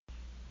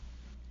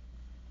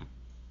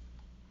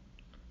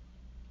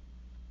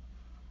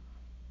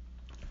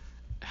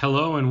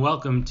Hello and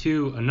welcome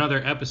to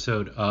another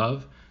episode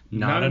of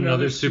Not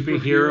Another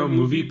Superhero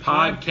Movie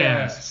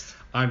Podcast.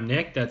 I'm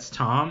Nick, that's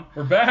Tom.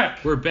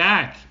 We're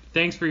back.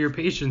 Thanks for your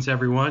patience,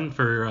 everyone,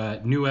 for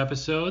new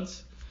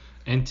episodes.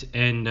 And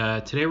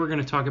today we're going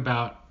to talk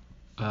about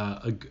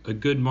a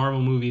good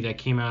Marvel movie that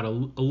came out a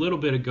little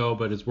bit ago,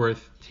 but is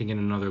worth taking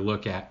another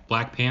look at,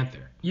 Black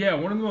Panther. Yeah,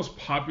 one of the most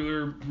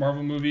popular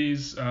Marvel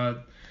movies. I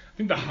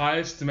think the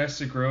highest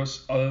domestic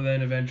gross other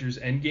than Avengers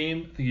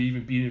Endgame. I think it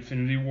even beat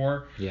Infinity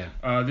War. Yeah.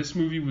 This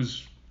movie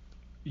was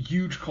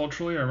huge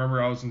culturally. I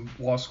remember I was in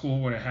law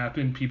school when it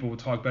happened. People would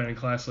talk about it in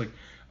class like,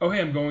 oh,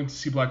 hey, I'm going to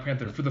see Black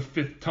Panther for the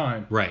 5th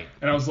time. Right.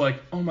 And I was like,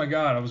 oh my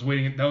God, I was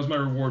waiting. That was my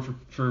reward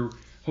for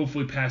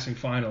hopefully passing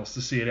finals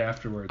to see it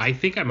afterwards. I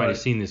think I might have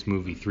seen this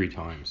movie 3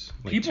 times,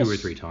 like 2 or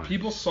 3 times.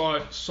 People saw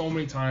it so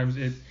many times.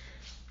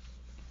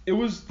 It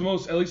was the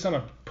most, at least on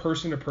a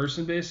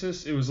person-to-person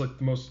basis, it was like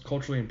the most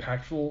culturally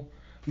impactful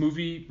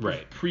movie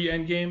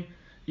pre-Endgame,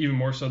 even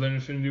more so than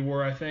Infinity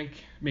War, I think.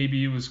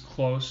 Maybe it was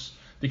close.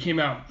 They came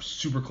out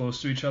super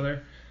close to each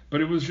other,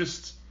 but it was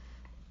just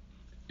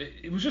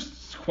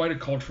quite a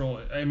cultural.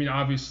 I mean,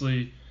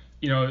 obviously,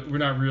 we're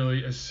not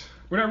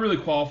really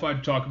qualified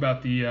to talk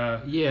about the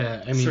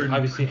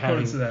obviously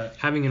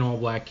having an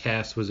all-black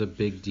cast was a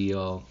big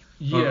deal.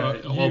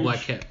 Yeah,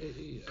 all-black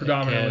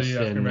predominantly cast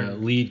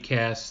and lead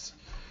cast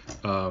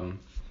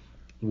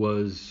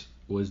was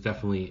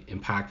definitely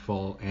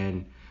impactful,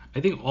 and I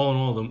think all in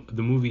all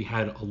the movie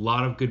had a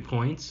lot of good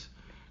points.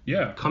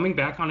 Yeah. Coming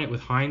back on it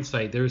with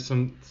hindsight, there's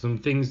some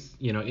things,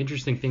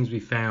 interesting things we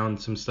found,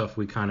 some stuff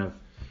we kind of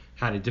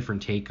had a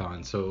different take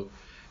on. So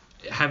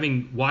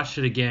having watched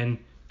it again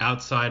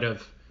outside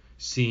of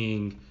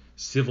seeing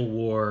Civil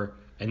War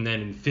and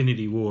then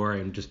Infinity War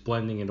and just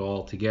blending it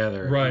all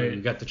together, right? You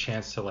got the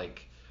chance to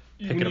pick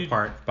it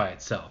apart by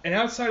itself. And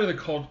outside of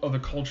the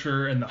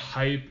culture and the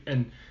hype,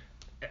 and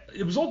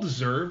it was all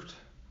deserved.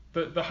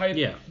 The hype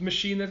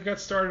machine that got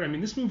started. I mean,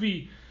 this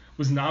movie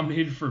was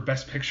nominated for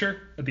Best Picture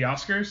at the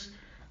Oscars,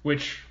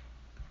 which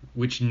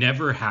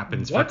never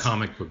happens for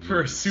comic book movies.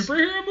 For a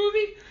superhero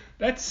movie?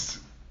 That's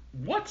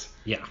what?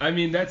 Yeah. I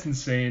mean, that's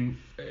insane.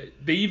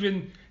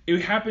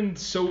 It happened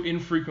so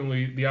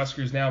infrequently. The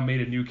Oscars now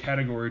made a new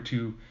category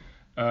to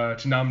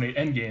nominate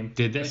Endgame.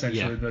 Did they?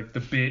 Essentially, Yeah. the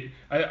bit.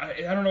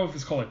 I don't know if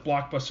it's called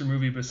blockbuster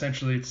movie, but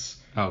essentially it's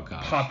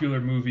popular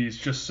movies.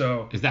 Just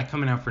so. Is that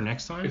coming out for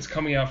next time? It's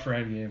coming out for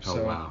Endgame.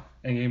 So wow.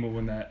 Endgame will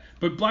win that.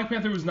 But Black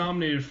Panther was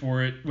nominated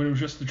for it when it was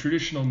just the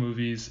traditional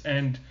movies,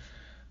 and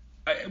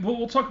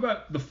we'll talk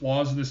about the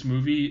flaws of this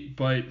movie,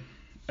 but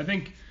I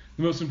think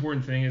the most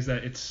important thing is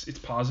that it's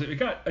positive. It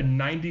got a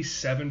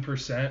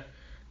 97%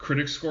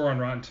 critic score on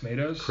Rotten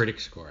Tomatoes. Critic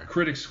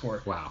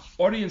score. Wow.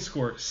 Audience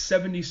score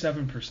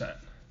 77%.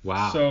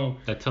 Wow. So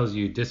that tells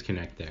you a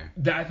disconnect there.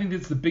 I think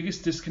that's the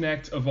biggest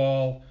disconnect of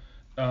all.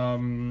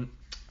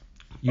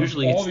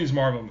 Usually of all these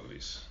Marvel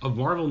movies. Of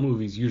Marvel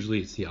movies, usually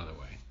it's the other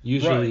way.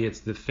 Usually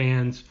it's the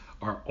fans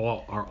are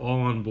all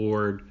on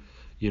board,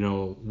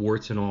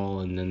 warts and all,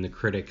 and then the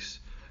critics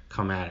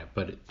come at it.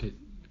 But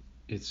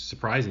it's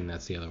surprising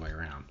that's the other way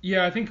around.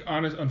 Yeah, I think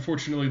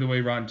unfortunately the way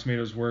Rotten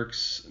Tomatoes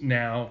works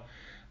now,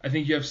 I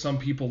think you have some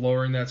people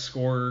lowering that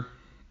score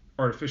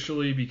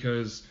artificially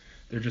because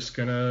they're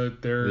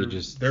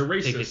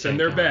racist and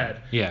they're bad.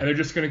 Yeah. And they're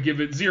just gonna give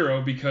it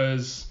 0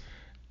 because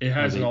it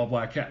has an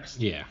all-black cast.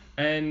 Yeah.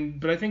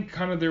 But I think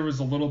kind of there was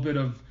a little bit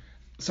of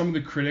some of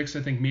the critics,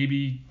 I think,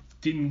 maybe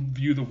didn't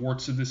view the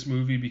warts of this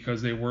movie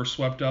because they were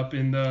swept up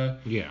in the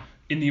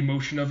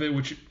emotion of it,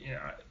 which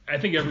I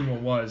think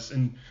everyone was.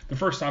 And the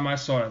first time I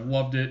saw it, I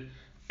loved it.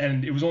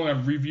 And it was only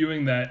on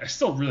reviewing that I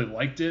still really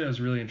liked it. I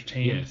was really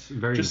entertained. Yes,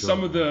 very just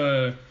enjoyable. Some of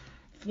the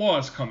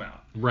flaws come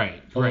out.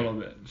 Right. A little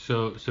bit.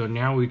 So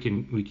now we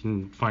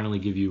can finally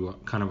give you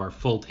kind of our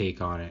full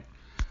take on it.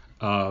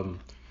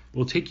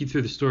 We'll take you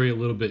through the story a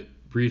little bit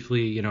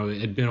briefly.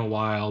 It had been a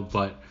while,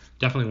 but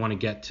definitely want to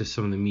get to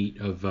some of the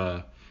meat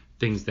of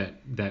things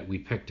that we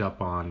picked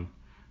up on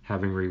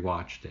having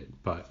rewatched it.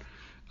 But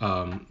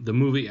the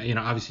movie,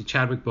 obviously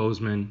Chadwick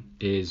Boseman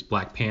is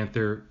Black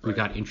Panther. Right. We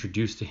got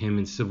introduced to him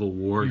in Civil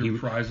War. He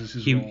reprises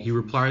his role. He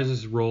reprises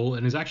his role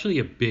and is actually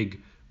a big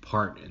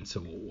part in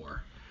Civil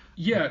War.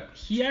 Yeah,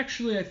 he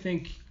actually, I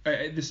think,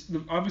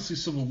 obviously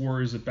Civil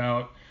War is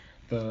about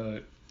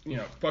the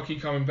Bucky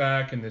coming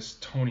back and this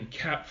Tony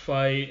Cap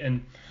fight,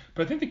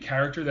 but I think the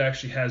character that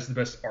actually has the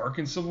best arc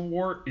in Civil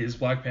War is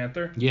Black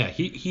Panther. Yeah,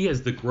 he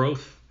has the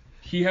growth.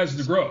 He has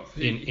the growth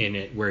in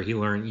it, where he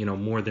learned,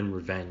 more than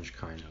revenge,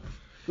 kind of.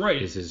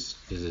 Right. Is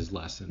his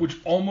lesson. Which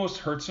almost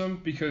hurts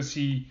him because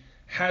he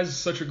has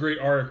such a great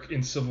arc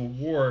in Civil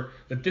War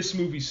that this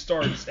movie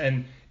starts,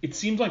 and it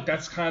seems like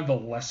that's kind of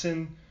the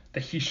lesson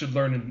that he should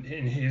learn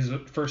in his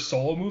first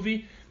solo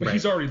movie, but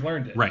he's already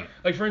learned it. Right.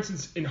 Like for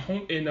instance,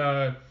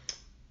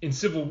 in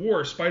Civil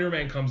War,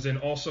 Spider-Man comes in,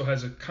 also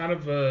has a kind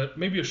of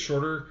maybe a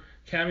shorter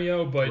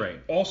cameo, but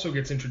also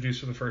gets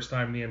introduced for the first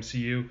time in the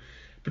MCU,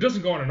 but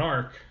doesn't go on an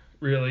arc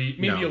really,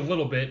 maybe a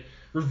little bit.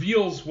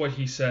 Reveals what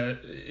he said,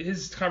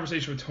 his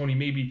conversation with Tony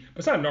maybe,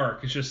 but it's not an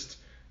arc. It's just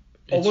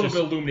a little bit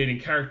illuminating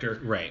character.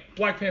 Right.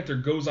 Black Panther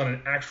goes on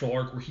an actual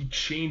arc where he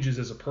changes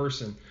as a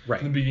person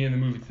from the beginning of the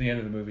movie to the end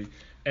of the movie.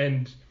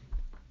 And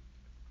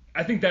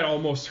I think that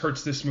almost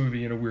hurts this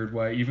movie in a weird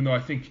way, even though I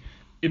think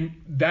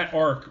that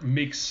arc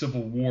makes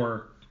Civil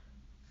War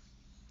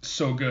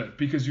so good,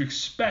 because you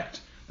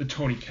expect the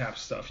Tony Cap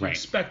stuff, you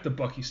expect the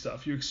Bucky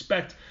stuff, you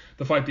expect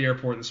the fight at the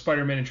airport, the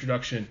Spider-Man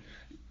introduction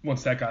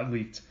once that got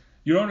leaked.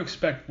 You don't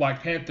expect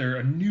Black Panther,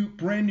 a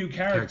brand new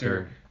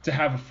character, to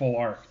have a full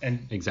arc,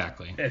 and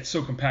exactly, it's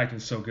so compact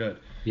and so good.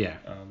 Yeah,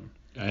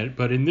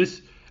 but in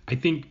this, I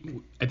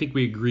think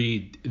we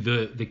agreed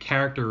the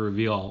character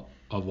reveal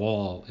of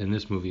all in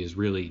this movie is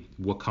really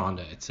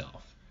Wakanda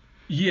itself.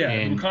 Yeah,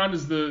 and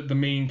Wakanda's the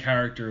main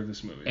character of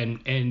this movie.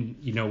 And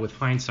you know, with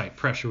hindsight,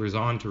 pressure was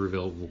on to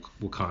reveal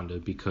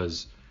Wakanda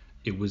because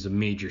it was a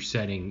major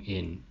setting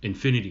in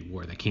Infinity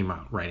War that came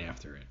out right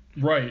after it.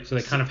 Right. So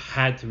they kind of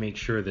had to make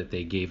sure that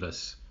they gave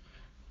us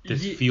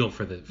this feel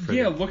for the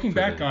looking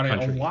back on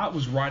it, a lot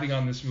was riding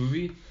on this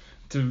movie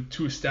to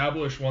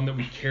establish one that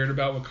we cared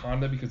about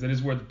Wakanda, because that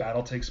is where the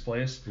battle takes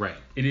place. Right.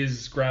 It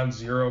is ground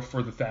zero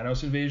for the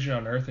Thanos invasion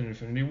on Earth in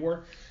Infinity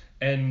War.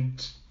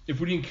 And if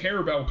we didn't care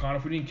about Wakanda,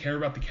 if we didn't care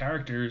about the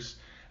characters,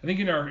 I think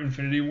in our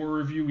Infinity War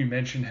review we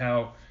mentioned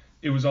how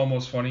it was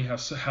almost funny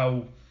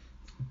how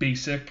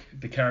basic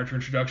the character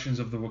introductions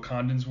of the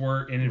Wakandans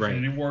were in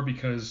Infinity War,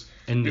 because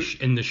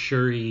the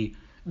Shuri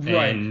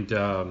and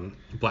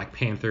Black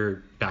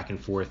Panther back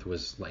and forth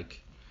was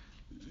like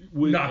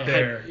not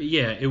there.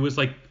 It was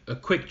like a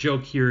quick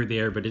joke here or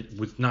there, but it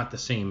was not the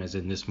same as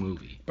in this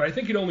movie. But I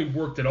think it only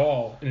worked at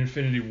all in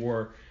Infinity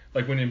War,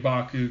 like when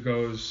M'Baku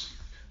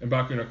and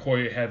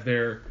Okoye have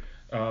their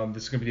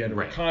this is going to be the end of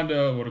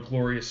Wakanda, what a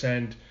glorious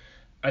end.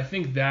 I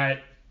think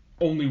that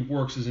only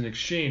works as an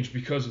exchange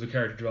because of the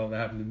character development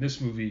that happened in this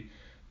movie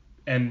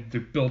and the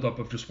buildup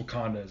of just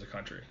Wakanda as a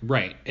country.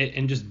 Right,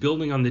 and just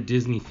building on the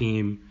Disney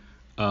theme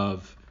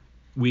of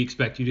we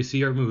expect you to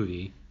see our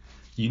movie.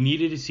 You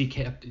needed to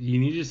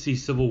see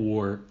Civil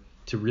War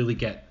to really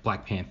get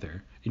Black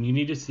Panther, and you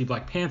needed to see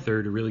Black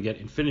Panther to really get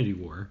Infinity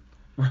War.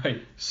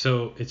 Right.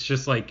 So it's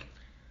just like,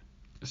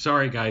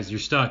 sorry guys, you're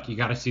stuck. You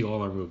got to see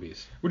all our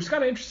movies. Which is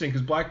kind of interesting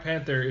because Black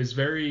Panther is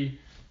very,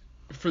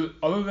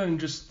 other than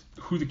just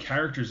who the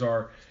characters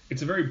are,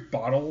 it's a kind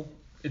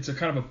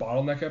of a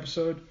bottleneck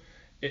episode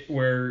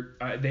where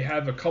they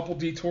have a couple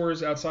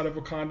detours outside of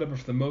Wakanda, but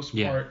for the most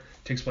part,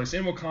 it takes place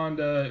in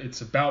Wakanda.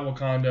 It's about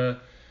Wakanda.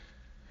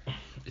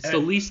 It's the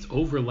least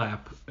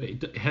overlap.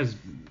 It has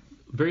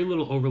very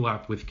little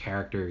overlap with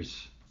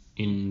characters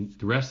in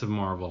the rest of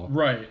Marvel.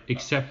 Right.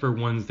 Except for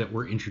ones that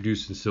were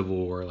introduced in Civil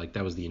War, like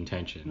that was the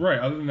intention. Right.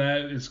 Other than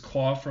that, it's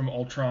Claw from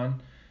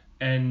Ultron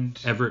and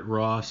Everett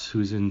Ross,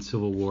 who's in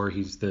Civil War.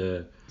 He's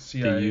the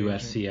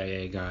U.S.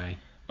 CIA guy.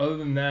 Other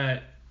than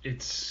that,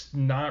 it's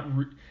not.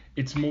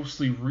 It's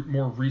mostly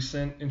more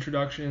recent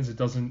introductions. It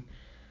doesn't.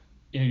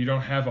 You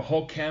don't have a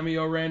Hulk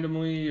cameo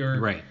randomly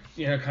or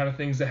kind of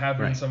things that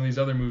happen in some of these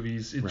other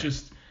movies.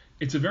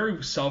 It's a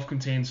very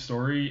self-contained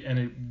story, and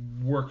it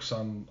works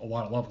on a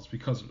lot of levels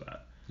because of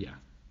that. Yeah.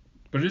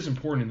 But it is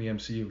important in the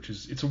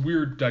MCU, it's a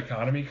weird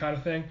dichotomy kind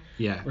of thing.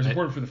 Yeah. Where it's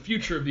important for the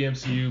future of the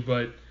MCU,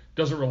 but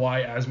doesn't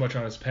rely as much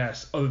on its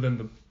past other than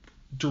the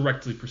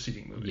directly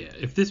preceding movie. Yeah.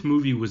 If this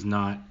movie was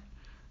not...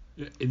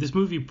 This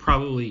movie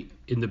probably,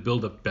 in the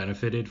build-up,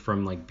 benefited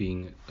from like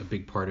being a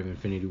big part of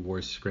Infinity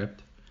War's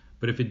script.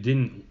 But if it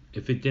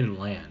didn't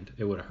land,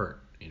 it would have hurt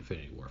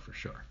Infinity War for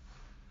sure.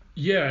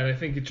 Yeah, and I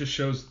think it just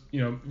shows,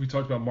 we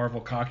talked about Marvel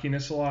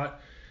cockiness a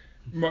lot.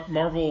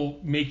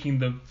 Marvel making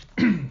the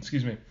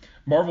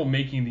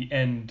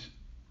end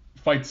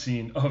fight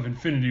scene of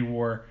Infinity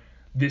War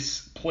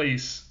this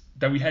place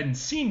that we hadn't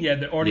seen yet,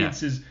 that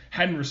audiences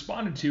hadn't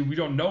responded to. We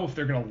don't know if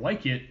they're going to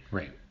like it.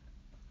 Right.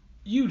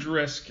 Huge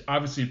risk.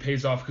 Obviously, it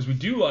pays off because we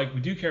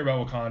do care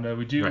about Wakanda.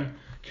 We do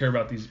care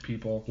about these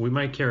people. We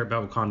might care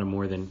about Wakanda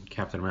more than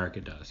Captain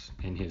America does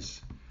in his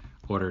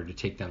order to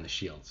take down the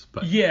shields.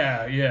 But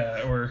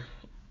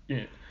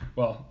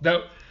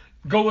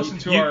go listen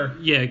to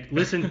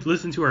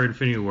listen to our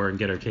Infinity War and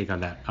get our take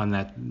on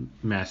that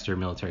master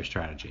military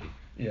strategy.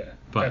 Yeah,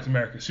 but Captain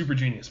America, super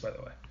genius, by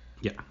the way.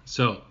 Yeah,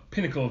 so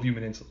pinnacle of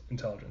human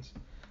intelligence.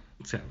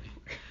 Exactly.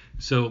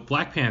 So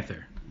Black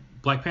Panther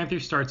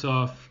starts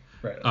off.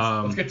 Right.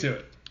 Let's get to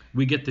it.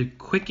 We get the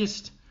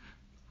quickest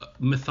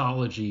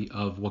mythology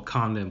of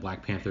Wakanda and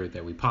Black Panther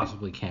that we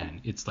possibly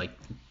can. It's like,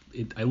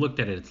 I looked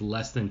at it. It's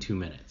less than 2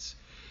 minutes.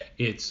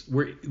 It's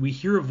where we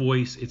hear a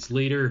voice. It's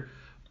later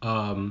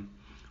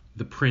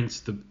the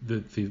prince,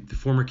 the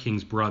former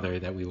king's brother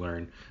that we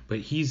learn, but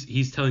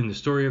he's telling the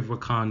story of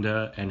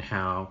Wakanda and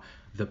how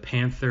the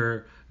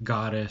Panther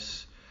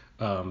goddess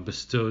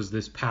bestows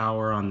this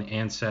power on the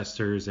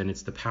ancestors, and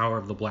it's the power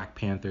of the Black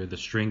Panther, the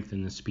strength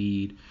and the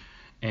speed.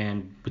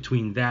 And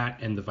between that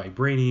and the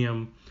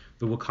vibranium,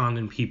 the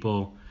Wakandan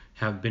people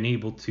have been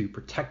able to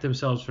protect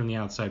themselves from the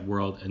outside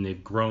world, and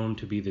they've grown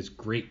to be this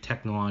great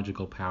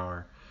technological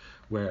power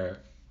where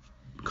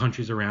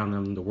countries around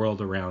them, the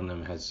world around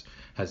them has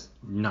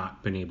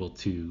not been able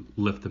to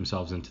lift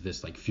themselves into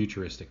this like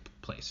futuristic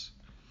place.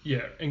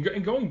 Yeah,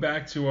 and going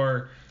back to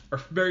our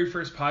very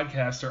first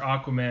podcast, our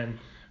Aquaman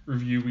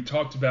review, we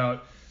talked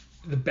about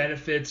the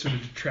benefits or the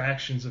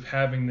detractions of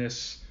having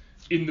this.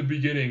 In the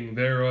beginning,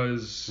 there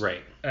was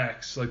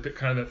X, like the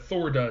kind of that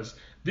Thor does.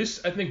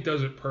 This, I think,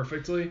 does it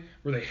perfectly,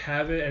 where they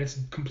have it, and it's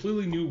a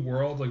completely new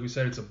world. Like we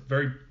said, it's a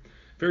very,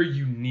 very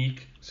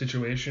unique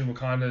situation.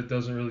 Wakanda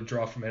doesn't really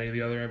draw from any of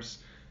the other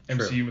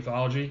MCU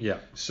mythology. Yeah.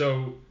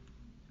 So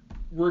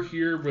we're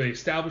here, we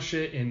establish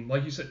it in,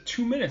 like you said,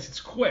 2 minutes. It's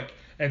quick,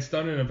 and it's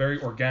done in a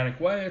very organic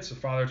way. It's a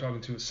father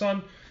talking to his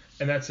son,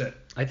 and that's it.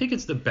 I think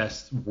it's the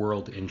best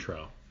world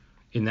intro.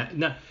 In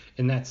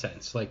that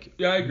sense, like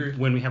I agree.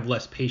 When we have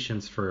less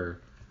patience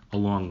for a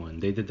long one,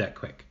 they did that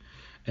quick,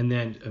 and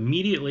then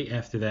immediately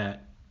after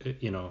that,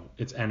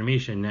 it's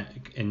animation,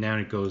 and now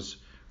it goes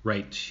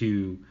right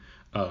to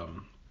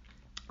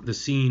the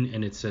scene,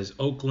 and it says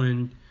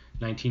Oakland,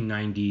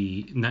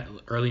 1990,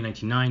 early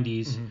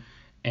 1990s,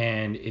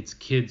 and it's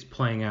kids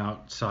playing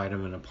outside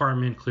of an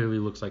apartment. Clearly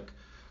looks like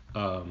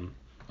a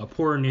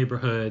poorer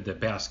neighborhood. The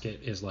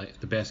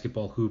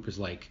basketball hoop is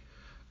like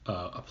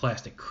a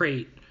plastic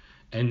crate.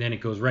 And then it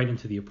goes right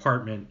into the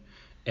apartment,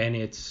 and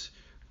it's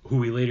who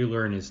we later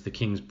learn is the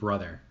king's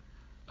brother.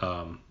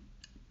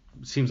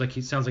 Sounds like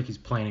he's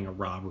planning a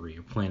robbery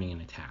or planning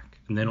an attack.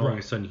 And then all of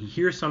a sudden he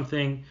hears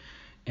something,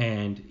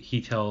 and he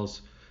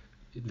tells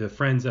the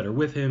friends that are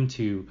with him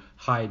to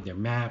hide their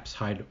maps,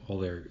 hide all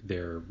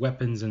their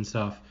weapons and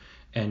stuff,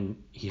 and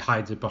he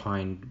hides it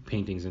behind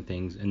paintings and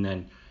things, and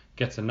then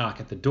gets a knock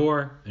at the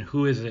door, and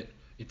who is it?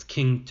 It's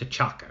King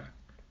T'Chaka,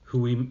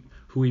 who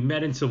we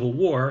met in Civil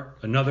War,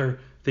 another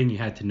thing you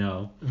had to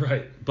know.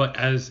 Right. But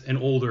as an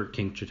older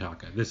King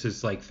T'Chaka. This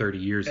is like 30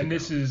 years ago. And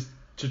this is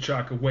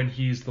T'Chaka when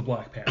he's the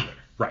Black Panther.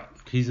 Right.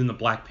 He's in the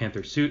Black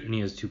Panther suit, and he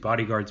has 2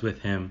 bodyguards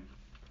with him.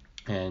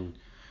 And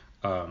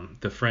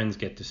the friends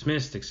get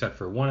dismissed except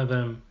for one of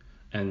them.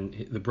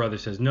 And the brother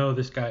says, no,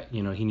 this guy,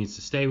 he needs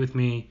to stay with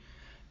me.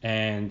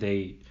 And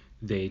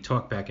they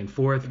talk back and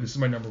forth. And this is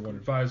my number 1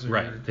 advisor.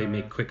 Right. They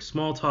make quick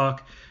small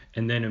talk.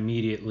 And then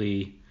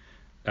immediately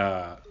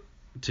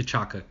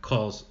T'Chaka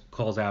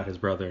calls out his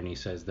brother, and he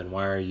says, then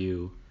why are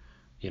you,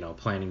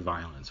 planning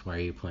violence? Why are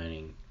you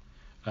planning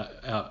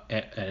an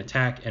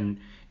attack?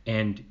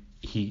 And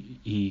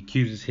he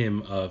accuses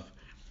him of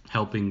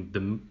helping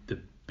the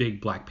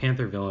big Black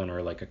Panther villain,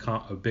 or like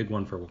a big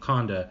one for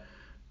Wakanda,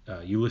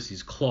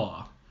 Ulysses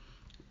Klaue,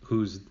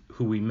 who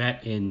we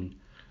met in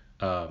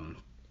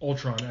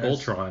Ultron,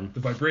 the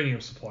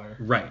vibranium supplier.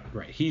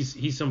 Right.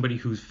 He's somebody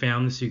who's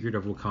found the secret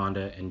of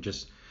Wakanda, and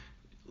just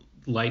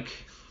like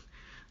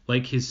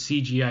his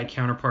CGI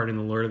counterpart in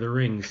the Lord of the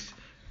Rings,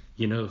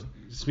 Smeagol,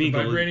 the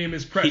vibranium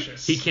is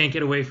precious. He can't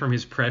get away from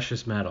his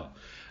precious metal,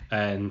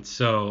 and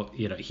so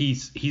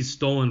he's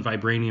stolen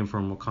vibranium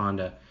from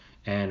Wakanda,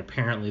 and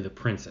apparently the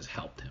prince has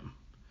helped him.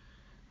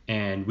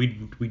 And we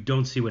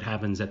don't see what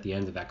happens at the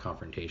end of that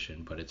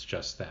confrontation, but it's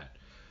just that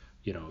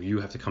you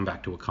have to come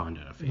back to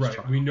Wakanda to face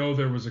trial. We know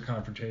there was a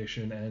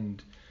confrontation,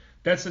 and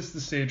that sets the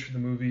stage for the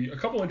movie. A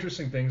couple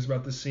interesting things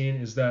about this scene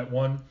is that,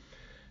 one,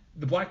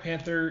 the Black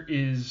Panther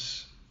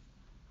is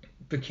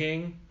the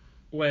king,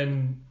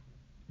 when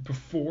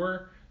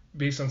before,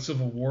 based on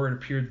Civil War, it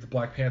appeared that the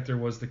Black Panther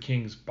was the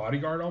king's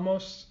bodyguard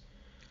almost.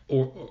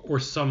 Or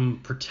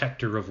some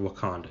protector of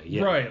Wakanda.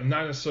 Yeah. Right,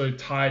 not necessarily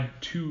tied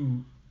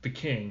to the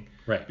king.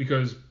 Right.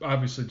 Because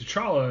obviously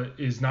T'Challa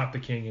is not the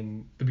king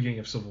in the beginning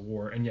of Civil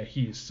War, and yet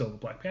he is still the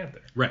Black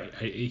Panther. Right.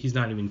 He's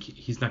not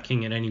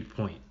king at any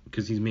point,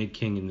 because he's made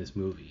king in this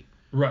movie.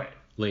 Right.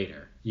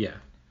 Later. Yeah.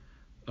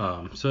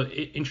 So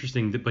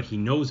interesting, but he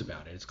knows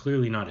about it. It's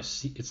clearly not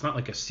it's not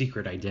like a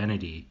secret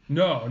identity.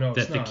 No, that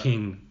it's not. The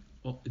king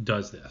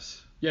does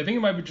this. Yeah, I think it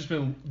might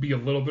be a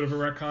little bit of a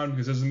retcon,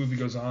 because as the movie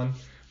goes on,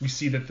 we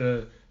see that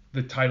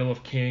the title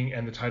of king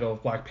and the title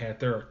of Black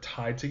Panther are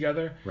tied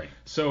together. Right.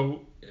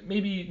 So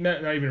maybe not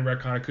even a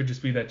retcon. It could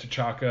just be that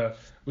T'Chaka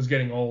was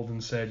getting old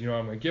and said, I'm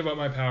going to give up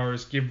my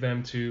powers, give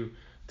them to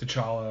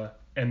T'Challa,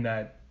 and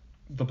that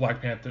the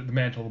Black Panther, the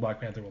mantle of the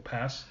Black Panther will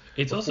pass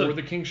before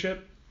the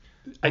kingship.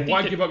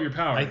 Why give up your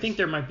powers? I think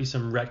there might be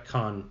some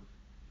retcon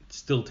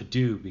still to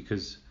do,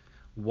 because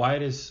why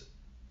does?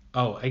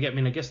 I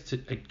guess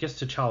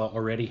T'Challa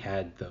already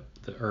had the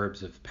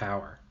herbs of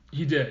power.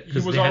 He did.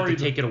 Because they had to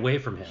take it away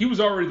from him. He was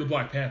already the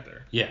Black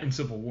Panther. Yeah. In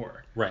Civil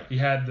War. Right. He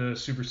had the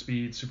super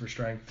speed, super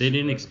strength. They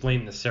didn't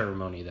explain the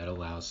ceremony that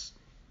allows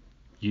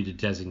you to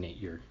designate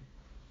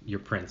your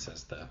prince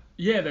as the.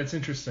 Yeah, that's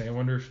interesting. I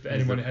wonder if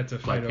anyone had to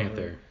fight Black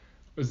Panther. over.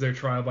 Was there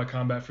trial by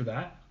combat for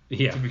that?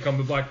 Yeah. To become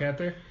the Black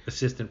Panther?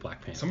 Assistant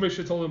Black Panther. Somebody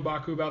should have told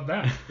M'Baku about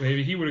that.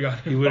 Maybe he would have got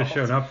involved. He would have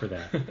shown up for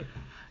that.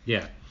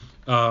 Yeah.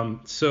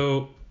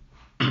 So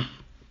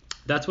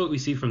that's what we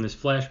see from this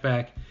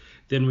flashback.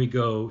 Then we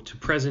go to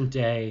present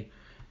day,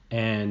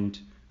 and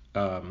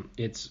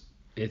it's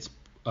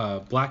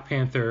Black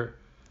Panther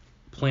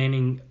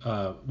planning.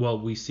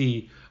 We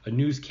see a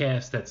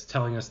newscast that's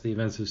telling us the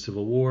events of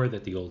Civil War,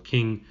 that the old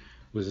king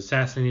was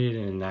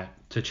assassinated, and that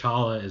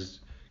T'Challa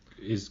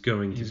is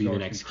going to be the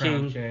next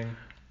king. King.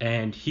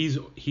 And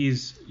you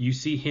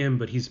see him,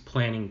 but he's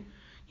planning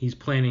He's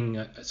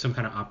planning some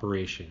kind of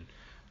operation.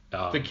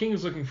 The king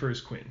is looking for his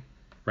queen.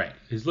 Right.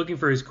 He's looking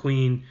for his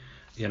queen.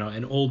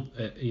 An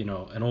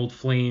old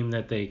flame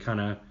that they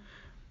kind of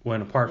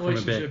went apart from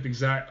a bit.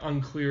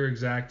 Unclear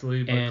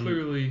exactly, but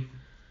clearly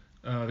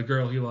the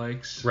girl he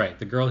likes. Right,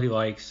 the girl he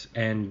likes,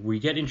 and we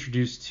get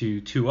introduced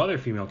to two other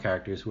female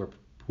characters who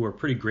are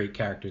pretty great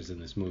characters in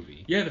this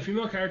movie. Yeah, the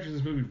female characters in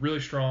this movie really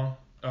strong.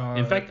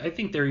 In fact, I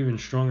think they're even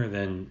stronger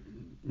than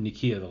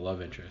Nakia, the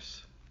love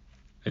interest.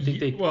 I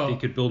think they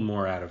could build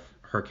more out of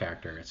her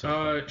character at some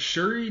point.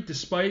 Shuri,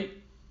 despite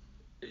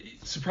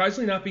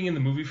surprisingly not being in the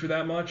movie for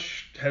that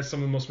much, has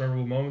some of the most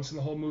memorable moments in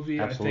the whole movie.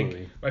 Absolutely. I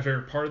think my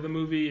favorite part of the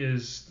movie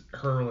is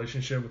her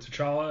relationship with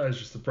T'Challa as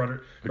just the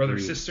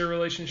brother-sister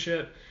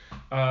relationship.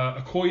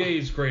 Okoye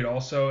is great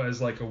also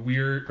as like a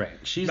weird... Right.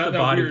 She's the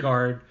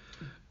bodyguard.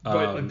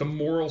 But like the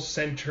moral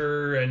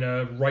center and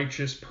a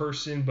righteous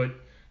person, but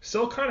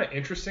still kind of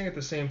interesting at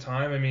the same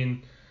time. I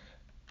mean,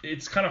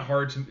 it's kind of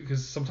hard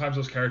because sometimes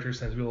those characters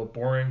tend to be a little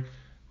boring.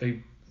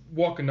 They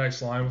walk a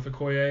nice line with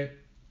Okoye.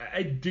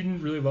 I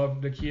didn't really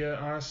love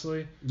Nakia,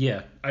 honestly.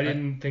 Yeah. I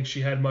didn't think she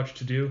had much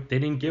to do. They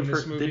didn't give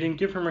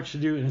her much to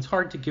do, and it's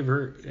hard to give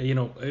her.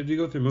 If you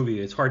go through the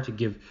movie, it's hard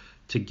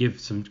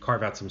to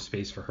carve out some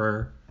space for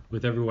her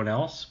with everyone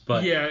else.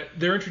 But yeah,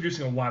 they're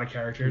introducing a lot of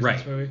characters in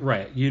this movie.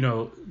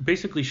 Right.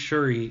 Basically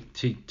Shuri,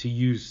 to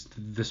use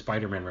the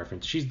Spider-Man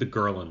reference, she's the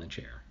girl in the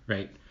chair,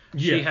 right?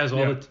 Yeah.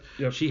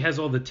 She has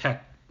all the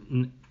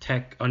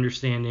tech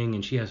understanding,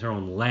 and she has her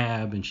own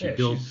lab, and she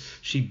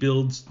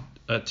builds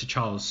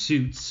T'Challa's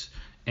suits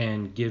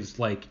and gives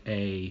like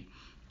a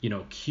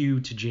cue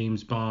to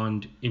James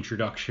Bond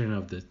introduction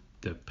of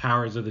the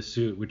powers of the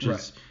suit,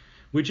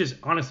 which is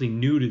honestly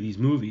new to these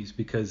movies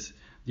because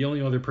the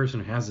only other person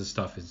who has this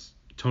stuff is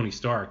Tony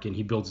Stark, and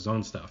he builds his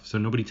own stuff, so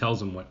nobody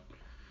tells him what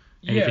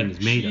anything is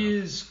made of. She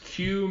is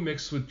Q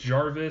mixed with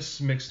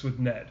Jarvis mixed with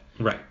Ned.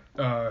 Right.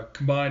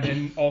 Combined,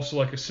 and also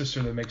like a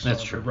sister that makes fun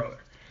of her brother.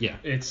 Yeah.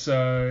 It's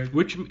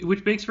which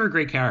makes her a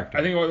great character.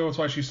 I think that's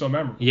why she's so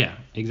memorable. Yeah,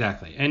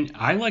 exactly. And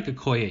I like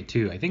Okoye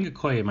too. I think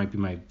Okoye might be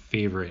my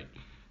favorite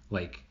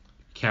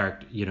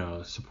character,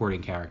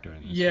 supporting character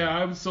in this. Yeah,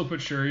 I would still put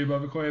Shuri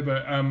above Okoye,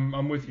 but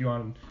I'm with you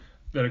on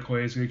that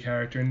Okoye is a good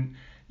character. And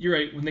you're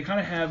right, when they kind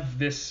of have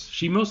this,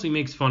 she mostly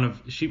makes fun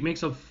of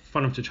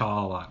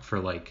T'Challa a lot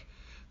for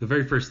the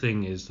very first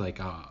thing is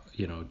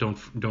don't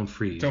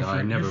freeze.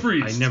 I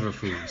never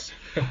freeze.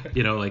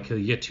 He'll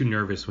get too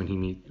nervous when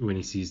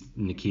he sees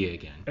Nakia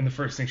again. And the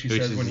first thing she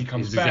says when he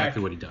comes back,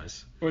 exactly what he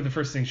does. Or the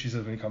first thing she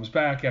says when he comes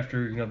back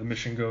after the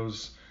mission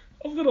goes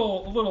a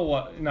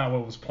little not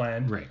what was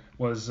planned. Right.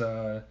 Was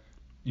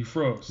you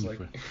froze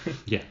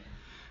Yeah.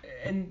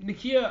 And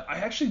Nakia, I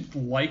actually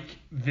like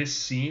this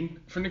scene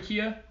for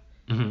Nakia.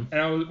 Mm-hmm.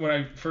 And when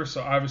I first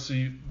saw,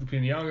 obviously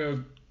Lupita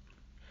Nyong'o,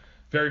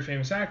 very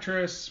famous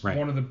actress,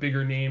 one of the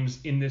bigger names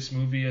in this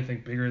movie, I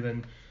think bigger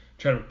than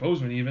Chadwick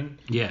Boseman even.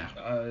 Yeah.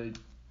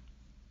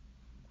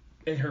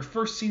 And her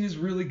first scene is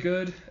really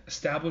good,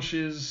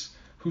 establishes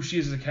who she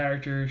is as a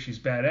character. She's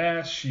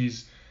badass,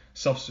 she's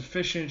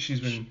self-sufficient,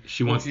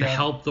 she wants to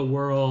help the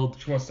world.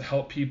 She wants to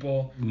help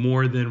people.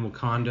 More than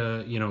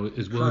Wakanda,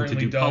 is willing to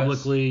do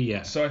publicly.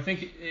 Yeah. So I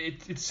think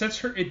it sets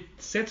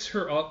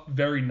her up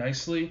very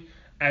nicely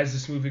as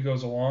this movie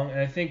goes along. And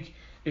I think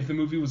if the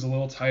movie was a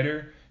little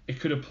tighter, it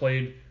could have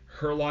played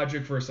her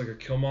logic versus a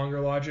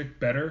Killmonger logic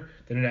better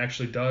than it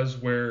actually does,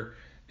 where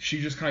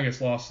she just kind of gets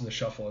lost in the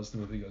shuffle as the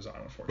movie goes on,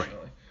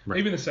 unfortunately. Right.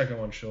 Maybe in the second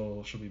one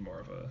she'll be more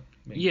of a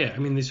main character. I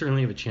mean, they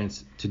certainly have a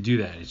chance to do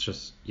that. It's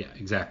just,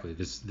 exactly.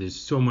 There's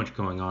so much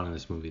going on in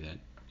this movie that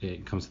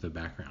it comes to the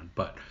background.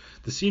 But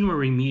the scene where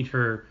we meet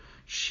her,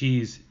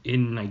 she's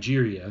in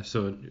Nigeria,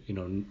 so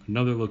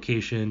another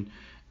location,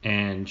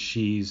 and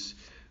she's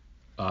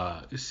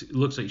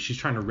looks like she's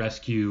trying to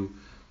rescue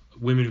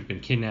women who've been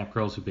kidnapped,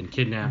 girls who've been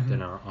kidnapped,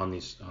 and are on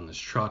this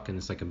truck in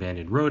this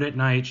abandoned road at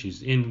night.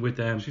 She's in with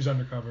them. She's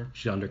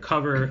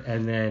undercover,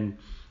 and then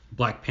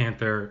Black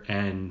Panther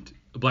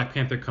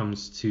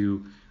comes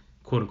to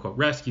quote unquote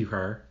rescue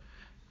her,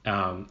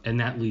 and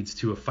that leads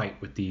to a fight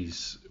with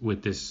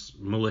this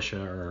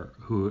militia or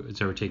who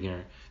is overtaking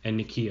her, and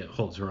Nakia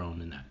holds her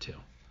own in that too.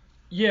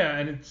 Yeah,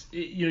 and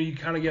you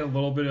kind of get a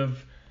little bit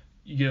of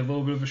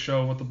a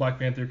show of what the Black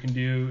Panther can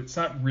do. It's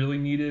not really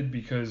needed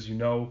because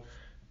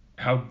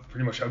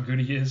pretty much how good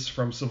he is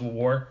from Civil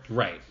War.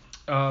 Right.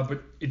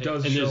 But it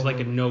does. And there's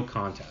a no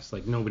contest.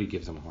 Nobody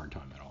gives him a hard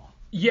time at all.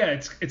 Yeah,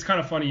 it's kind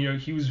of funny.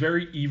 He was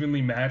very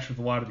evenly matched with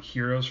a lot of the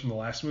heroes from the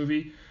last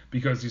movie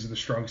because these are the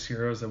strongest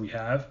heroes that we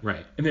have.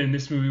 Right. And then in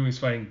this movie when he's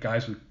fighting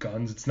guys with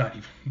guns, it's not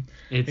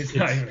even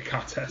not even a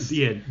contest.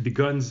 Yeah, the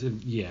guns.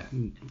 Yeah,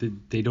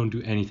 they don't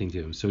do anything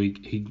to him. So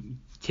he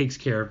takes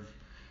care of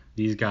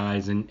these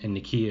guys, and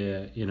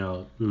Nakia,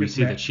 we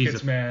see that she's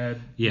gets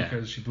mad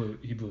because he blew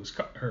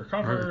her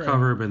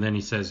cover. But then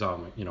he says,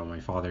 my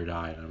father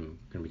died, I'm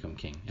gonna become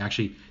king.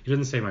 Actually, he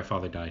doesn't say my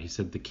father died. He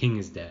said the king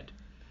is dead.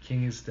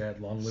 King is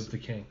dead. Long live the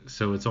king.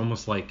 So it's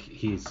almost like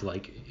he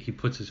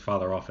puts his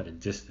father off at a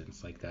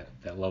distance,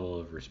 that level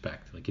of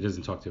respect. He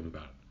doesn't talk to him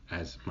about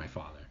as my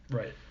father.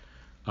 Right.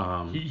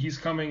 He's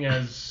coming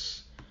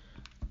as,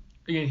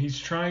 again, he's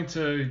trying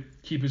to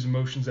keep his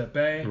emotions at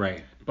bay.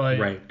 Right. But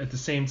right. at the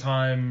same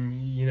time,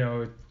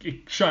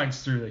 it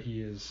shines through that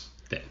he is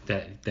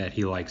that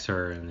he likes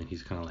her, and that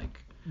he's kind of like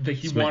that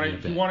he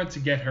wanted to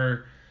get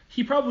her.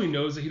 He probably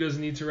knows that he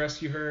doesn't need to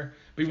rescue her,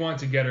 but he wanted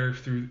to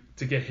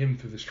get him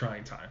through this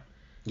trying time.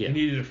 Yeah. He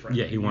needed a friend.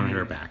 Yeah, he wanted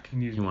her back.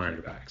 He wanted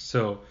her back.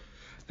 So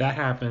that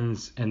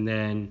happens, and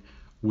then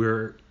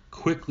we're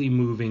quickly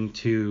moving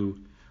to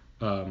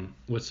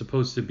what's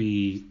supposed to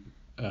be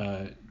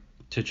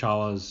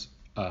T'Challa's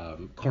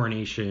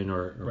coronation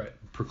or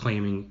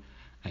proclaiming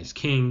as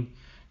king,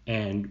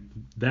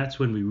 and that's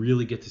when we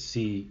really get to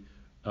see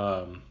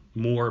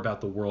more about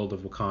the world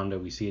of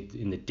Wakanda. We see it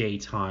in the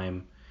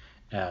daytime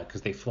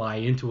because they fly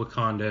into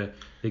Wakanda.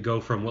 They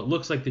go from what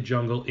looks like the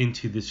jungle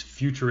into this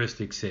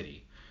futuristic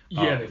city.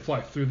 Yeah, they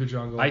fly through the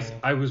jungle.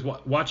 I was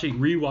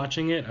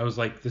rewatching it. I was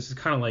like, this is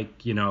kind of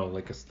like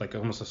like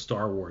almost a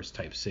Star Wars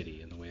type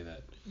city in the way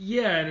that.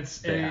 Yeah,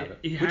 and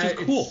which is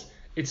cool.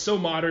 It's so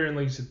modern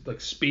and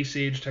like space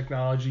age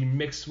technology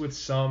mixed with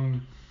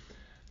some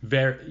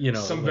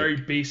very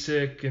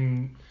basic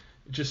and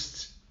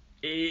just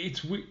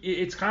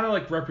it's kind of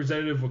like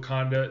representative of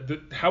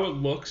Wakanda. How it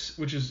looks,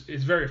 which is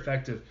very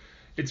effective.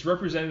 It's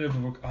representative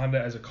of Wakanda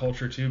as a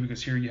culture too,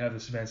 because here you have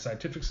this advanced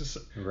scientific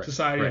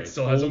society. Right. It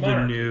still has old a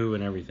monarchy. And new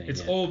and everything.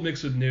 It's old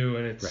mixed with new,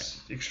 and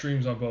it's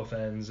extremes on both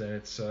ends, and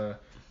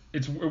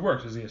it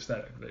works as the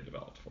aesthetic they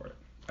developed for it.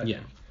 I think.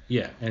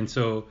 Yeah, and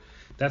so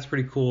that's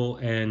pretty cool,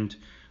 and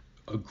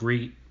a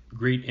great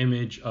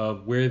image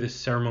of where this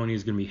ceremony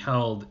is going to be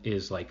held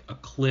is like a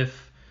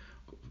cliff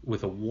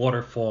with a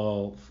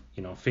waterfall,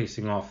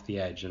 facing off the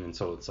edge, and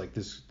so it's like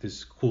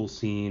this cool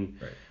scene.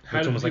 Right.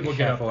 It's almost like a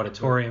half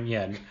auditorium.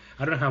 Yeah, and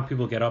I don't know how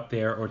people get up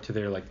there or to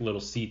their like little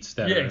seats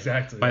that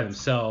are by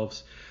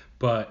themselves,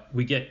 but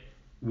we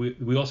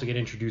also get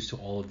introduced to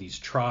all of these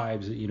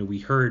tribes. We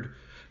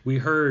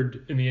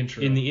heard in the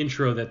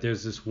intro that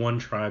there's this one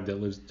tribe that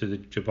lives to the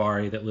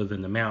Jabari that live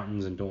in the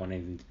mountains and don't want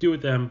anything to do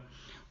with them.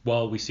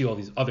 Well, we see all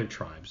these other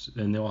tribes,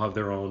 and they all have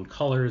their own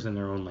colors and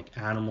their own like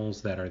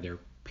animals that are their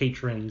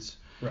patrons.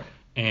 Right.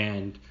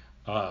 And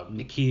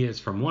Nakia is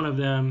from one of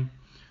them.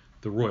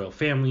 The royal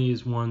family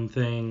is one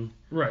thing.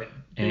 Right.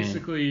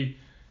 Basically,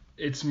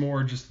 it's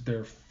more just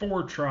there are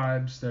 4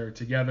 tribes that are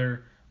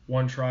together,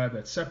 one tribe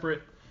that's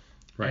separate.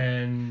 Right.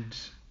 And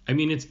I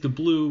mean, it's the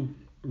blue,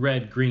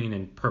 red, green,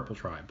 and purple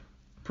tribe.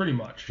 Pretty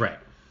much. Right.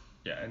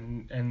 Yeah,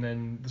 and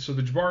then so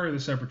the Jabari are the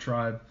separate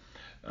tribe.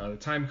 The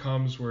time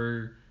comes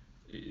where,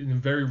 in a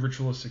very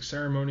ritualistic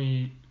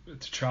ceremony,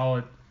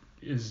 T'Challa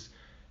is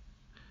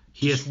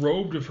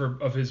disrobed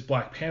of his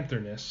Black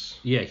Panther-ness.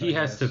 Yeah, he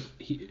has to.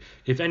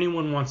 If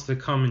anyone wants to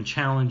come and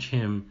challenge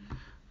him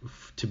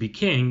to be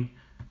king,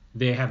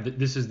 they have.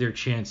 This is their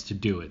chance to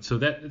do it. So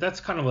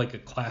that's kind of like a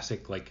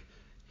classic like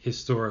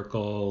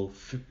historical,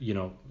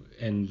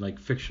 and like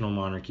fictional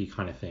monarchy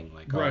kind of thing.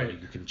 Like,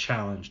 you can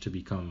challenge to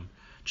become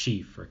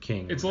chief or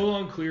king. It's a little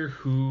unclear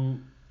who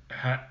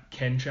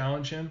can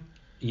challenge him.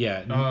 Yeah,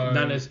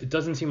 it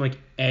doesn't seem like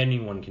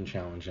anyone can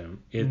challenge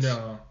him. It's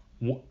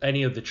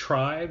any of the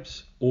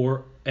tribes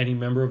or any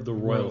member of the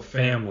royal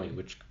family,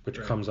 which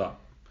comes up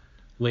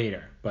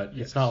later. But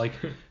it's not like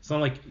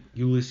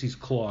Ulysses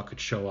Claw could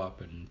show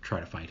up and try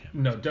to fight him.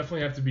 No,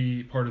 definitely have to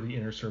be part of the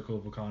inner circle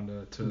of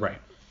Wakanda to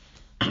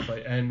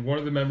fight. And one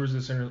of the members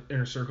of this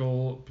inner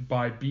circle,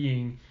 by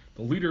being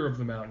the leader of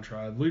the Mountain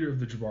Tribe, leader of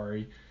the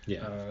Jabari,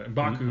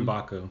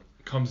 M'Baku,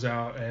 comes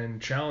out and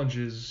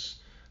challenges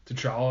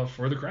T'Challa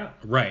for the crown.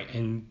 Right,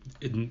 and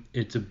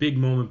it's a big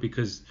moment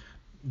because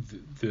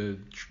the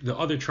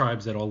other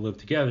tribes that all live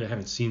together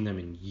haven't seen them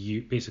in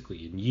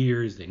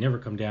years. They never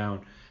come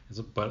down,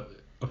 but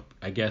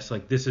I guess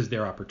like this is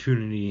their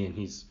opportunity, and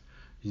he's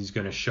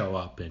going to show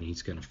up and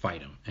he's going to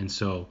fight him. And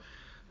so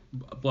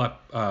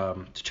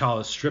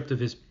T'Challa is stripped of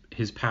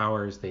his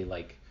powers. They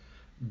like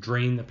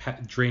drain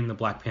the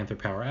Black Panther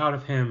power out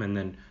of him, and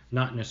then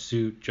not in a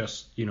suit,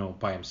 just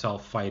by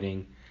himself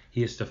fighting.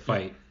 He has to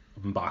fight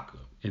M'Baku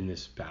in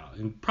this battle,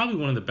 and probably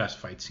one of the best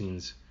fight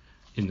scenes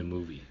in the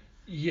movie.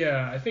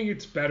 Yeah, I think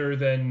it's better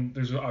than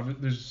there's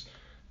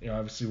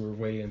obviously we're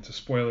way into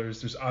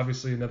spoilers. There's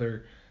obviously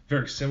another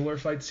very similar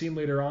fight scene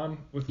later on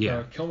with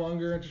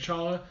Killmonger and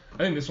T'Challa. I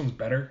think this one's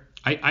better.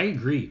 I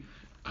agree.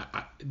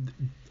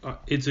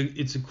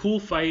 It's a cool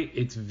fight.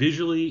 It's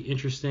visually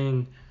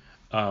interesting,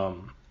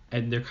 and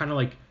they're kind of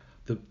like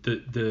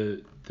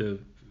the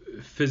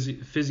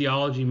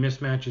physiology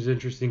mismatch is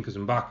interesting because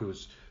M'Baku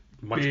is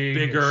much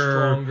bigger,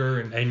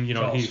 stronger, and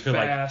he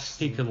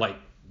could like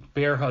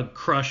bear hug,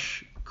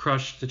 crush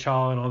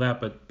T'Challa and all that,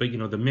 but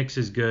the mix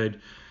is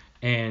good,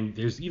 and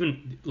there's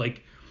even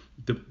like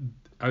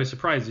I was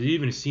surprised there's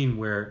even a scene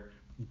where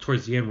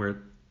towards the end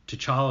where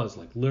T'Challa is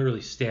like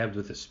literally stabbed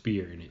with a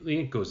spear, and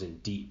it goes in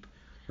deep,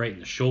 right in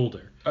the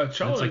shoulder.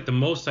 It's like the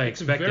most I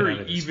expected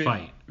out of this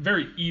fight.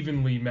 Very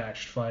evenly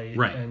matched fight,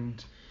 right?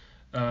 And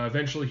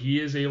eventually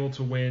he is able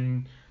to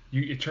win.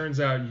 It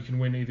turns out you can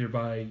win either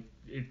by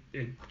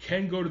it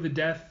can go to the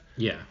death,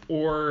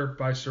 or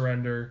by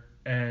surrender.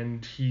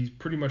 and he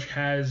pretty much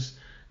has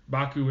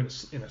Baku in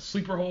a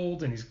sleeper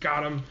hold, and he's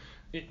got him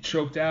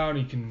choked out.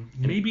 He can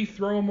maybe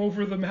throw him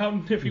over the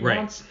mountain if he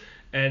wants.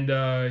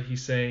 And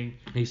he's saying...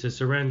 He says,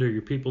 surrender,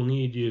 your people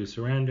need you,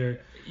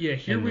 surrender. Yeah,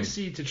 here we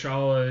see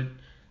T'Challa,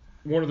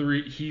 one of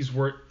the...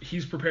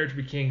 he's prepared to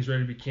be king, he's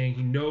ready to be king.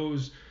 He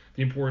knows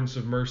the importance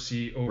of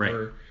mercy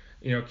over,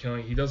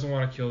 killing. He doesn't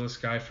want to kill this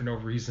guy for no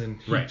reason.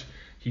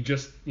 He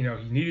just, he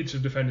needed to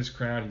defend his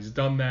crown. He's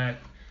done that.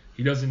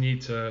 He doesn't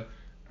need to,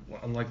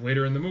 unlike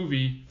later in the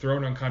movie, throw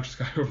an unconscious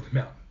guy over the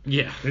mountain.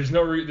 Yeah. There's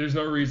no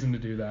reason to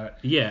do that.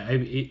 Yeah,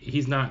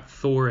 he's not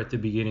Thor at the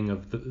beginning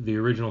of the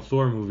original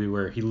Thor movie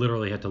where he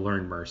literally had to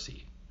learn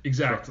mercy.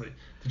 Exactly.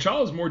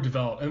 T'Challa is more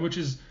developed, and which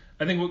is,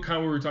 I think, what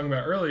we were talking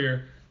about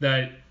earlier,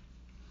 that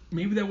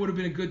maybe that would have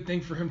been a good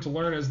thing for him to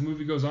learn as the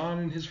movie goes on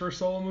in his first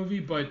solo movie,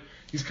 but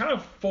he's kind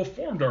of full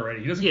formed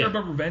already. He doesn't care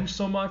about revenge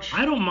so much.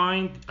 I don't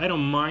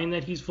mind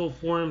that he's full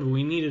formed.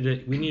 We needed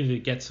to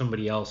get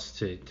somebody else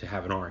to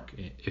have an arc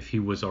if he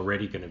was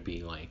already going to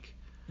be like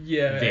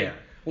there.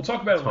 We'll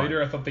talk about it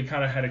later. I thought they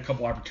kind of had a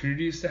couple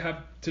opportunities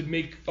to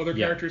make other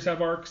characters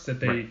have arcs that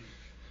they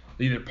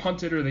either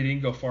punted or they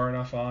didn't go far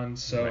enough on.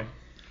 So,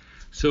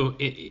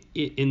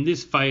 in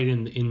this fight,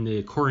 in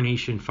the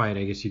coronation fight,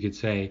 I guess you could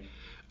say,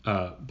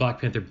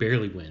 Black Panther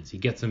barely wins. He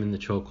gets him in the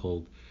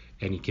chokehold,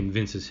 and he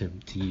convinces him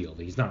to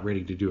yield. He's not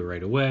ready to do it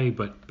right away,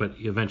 but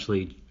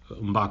eventually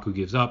M'Baku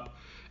gives up,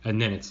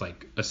 and then it's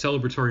like a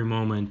celebratory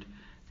moment,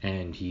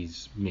 and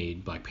he's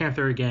made Black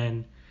Panther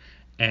again,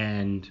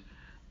 and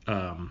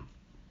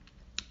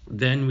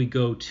then we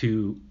go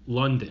to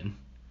London.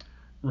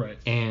 Right.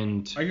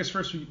 And I guess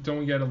first we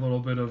get a little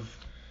bit of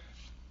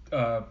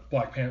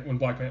when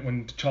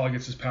T'Challa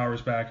gets his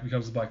powers back, he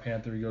becomes the Black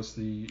Panther. He goes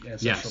to the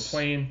ancestral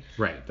plane.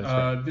 Right. That's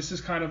right. This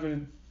is kind of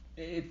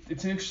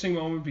it's an interesting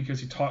moment because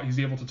he's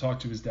able to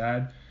talk to his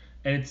dad,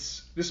 and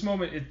this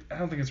moment. I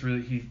don't think it's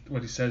really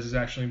what he says is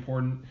actually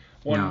important.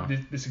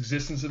 This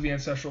existence of the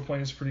ancestral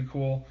plane is pretty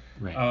cool.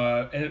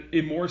 Right. And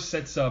it more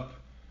sets up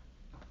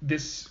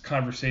this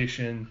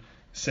conversation.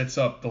 Sets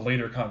up the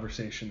later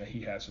conversation that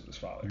he has with his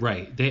father.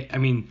 Right.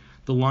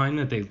 The line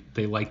that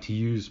they like to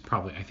use,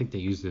 probably I think they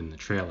used it in the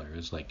trailer,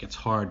 is like, it's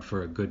hard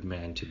for a good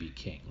man to be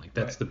king. Like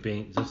that's the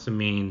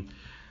main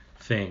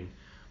thing.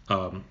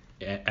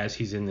 As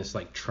he's in this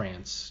like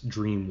trance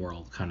dream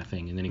world kind of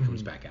thing, and then he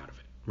comes back out of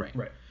it. Right.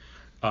 Right.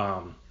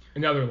 And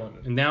now they're in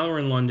London. And now we're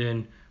in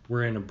London.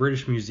 We're in a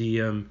British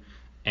museum,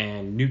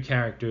 and new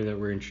character that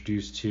we're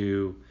introduced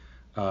to,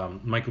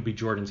 Michael B.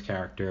 Jordan's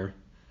character.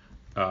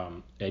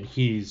 And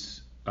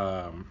he's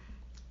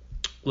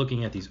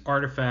looking at these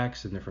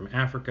artifacts, and they're from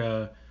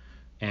Africa,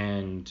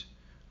 and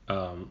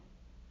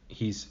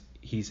he's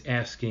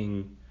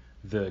asking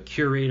the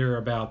curator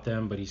about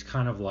them, but he's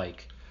kind of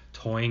like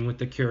toying with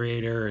the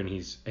curator, and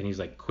he's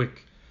like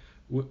quick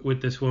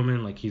with this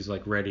woman, like he's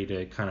like ready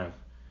to kind of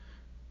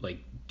like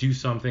do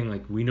something,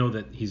 like we know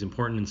that he's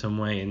important in some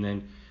way, and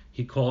then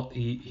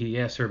he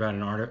asks her about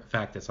an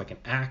artifact that's like an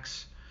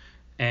axe.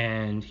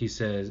 And she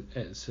says,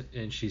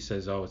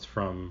 oh, it's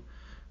from,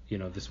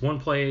 this one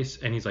place.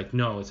 And he's like,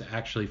 no, it's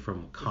actually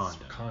from Wakanda. It's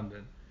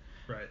Wakandan,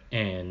 right.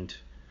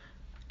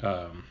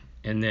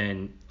 And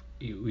then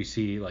we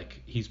see,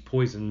 like, he's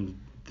poisoned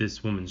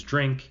this woman's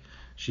drink.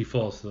 She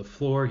falls to the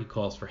floor. He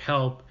calls for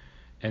help.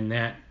 And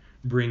that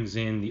brings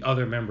in the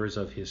other members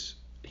of his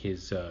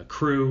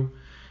crew.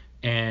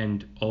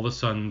 And all of a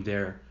sudden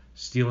they're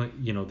stealing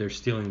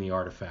the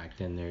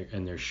artifact, and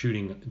they're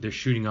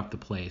shooting up the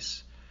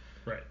place.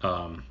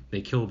 Right.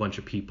 They kill a bunch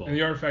of people. And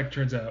the artifact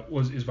turns out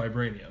is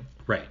vibranium.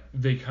 Right.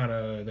 They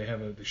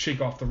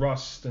shake off the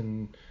rust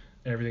and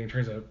everything. It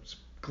turns out it's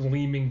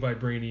gleaming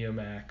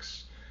vibranium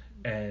axe,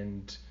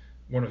 and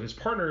one of his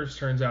partners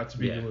turns out to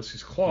be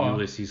Ulysses Klaue.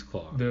 Ulysses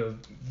Klaue. The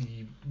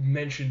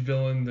mentioned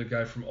villain, the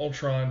guy from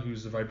Ultron,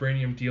 who's the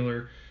vibranium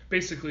dealer,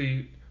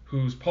 basically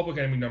who's public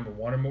enemy number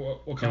one in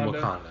Wakanda. In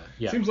Wakanda,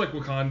 yeah. Seems like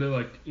Wakanda,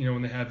 like,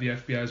 when they have the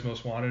FBI's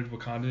Most Wanted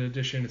Wakanda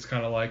edition, it's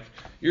kind of like,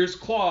 here's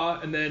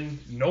Klaue, and then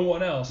no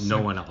one else.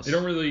 No one else. They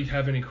don't really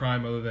have any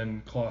crime other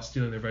than Klaue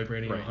stealing their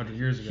vibranium 100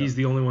 years ago. He's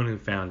the only one who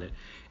found it.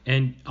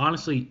 And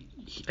honestly,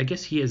 I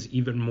guess he has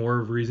even more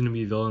of a reason to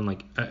be a villain.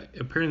 Like,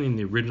 apparently in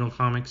the original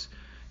comics,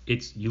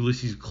 it's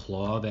Ulysses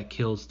Klaue that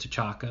kills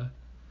T'Chaka.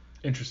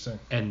 Interesting.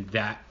 And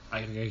that,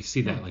 I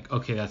see that, like,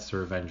 okay, that's the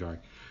revenge arc.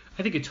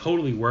 I think it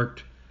totally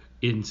worked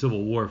in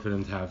Civil War for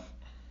them to have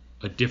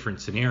a different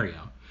scenario.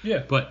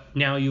 Yeah. But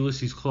now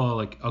Ulysses Klaue,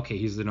 like, okay,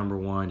 he's the number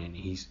one, and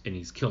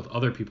he's killed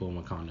other people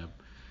in Wakanda.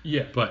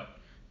 Yeah. But,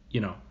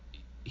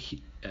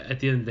 at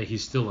the end of the day,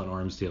 he's still an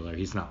arms dealer.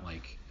 He's not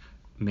like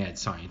mad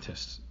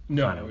scientist.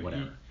 No. Kind of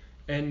whatever.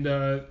 And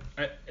I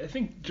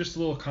think just a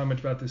little comment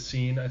about this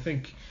scene. I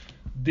think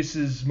this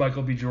is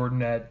Michael B.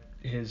 Jordan at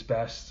his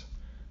best,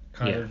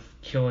 kind of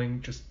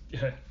killing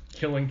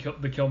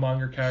the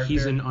Killmonger character.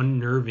 He's an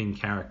unnerving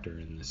character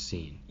in this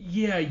scene.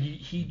 Yeah,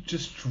 he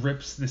just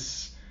drips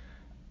this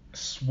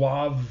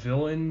suave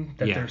villain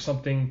that there's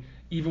something,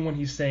 even when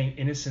he's saying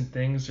innocent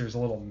things, there's a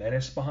little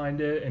menace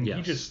behind it, and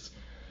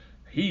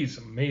he's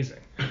amazing.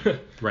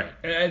 Right.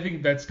 And I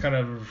think that's kind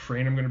of a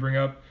refrain I'm going to bring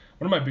up.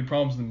 One of my big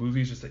problems in the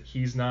movie is just that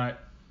he's not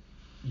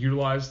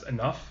utilized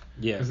enough.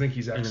 Yeah. I think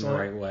he's excellent. In the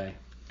right way.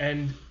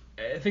 And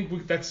I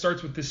think that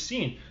starts with this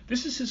scene.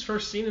 This is his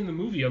first scene in the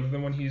movie, other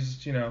than when he's,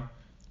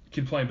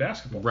 kid playing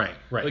basketball. Right.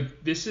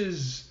 Like, this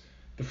is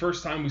the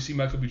first time we see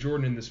Michael B.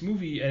 Jordan in this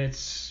movie, and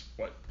it's,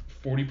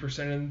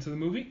 40% into the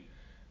movie?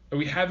 And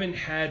we haven't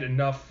had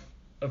enough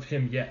of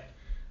him yet.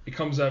 It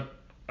comes up,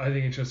 I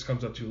think it just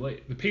comes up too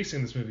late. The pacing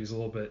in this movie is a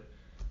little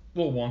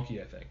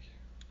wonky, I think.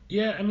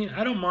 Yeah, I mean,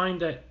 I don't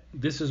mind that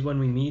this is when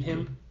we meet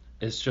him. Mm-hmm.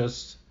 It's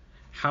just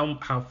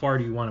how far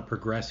do you want to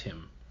progress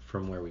him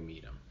from where we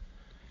meet him?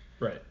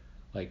 Right.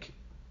 Like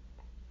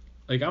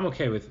I'm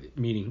okay with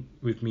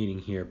meeting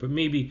here, but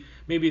maybe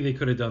they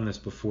could have done this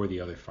before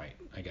the other fight.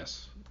 I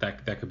guess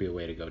that could be a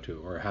way to go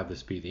to, or have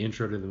this be the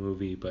intro to the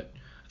movie. But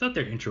I thought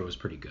their intro was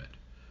pretty good.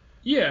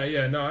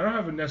 Yeah. No, I don't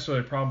have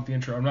necessarily a problem with the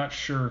intro. I'm not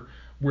sure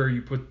where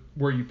you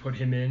put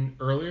him in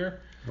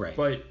earlier. Right.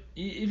 But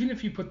even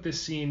if you put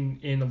this scene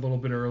in a little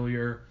bit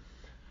earlier,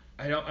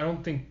 I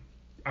don't think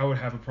I would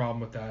have a problem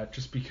with that,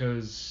 just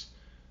because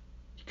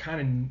you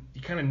kind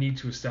of need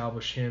to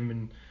establish him,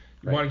 and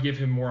you want to give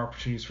him more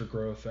opportunities for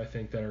growth, I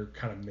think, that are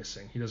kind of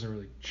missing. He doesn't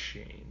really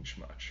change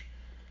much.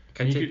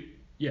 Can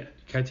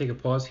I take a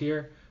pause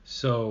here?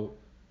 So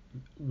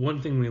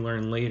one thing we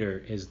learn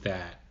later is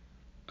that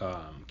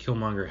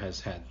Killmonger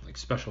has had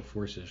special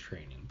forces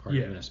training, part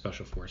of a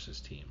special forces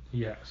team.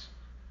 Yes.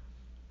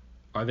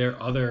 Are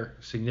there other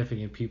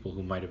significant people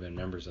who might have been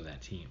members of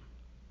that team?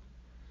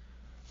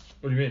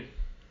 What do you mean?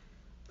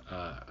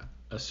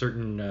 A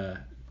certain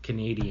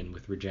Canadian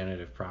with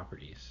regenerative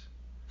properties,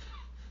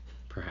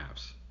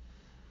 perhaps.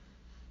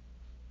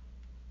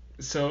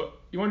 So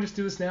you want to just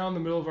do this now in the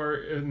middle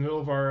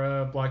of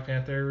our Black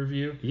Panther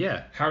review?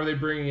 Yeah. How are they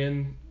bringing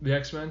in the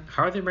X-Men?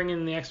 How are they bringing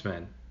in the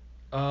X-Men?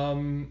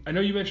 I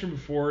know you mentioned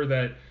before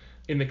that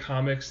in the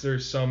comics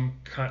there's some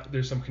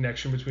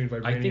connection between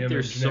vibranium. I think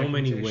there's and so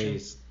many mutation.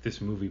 ways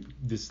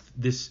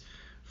this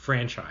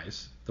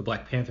franchise, the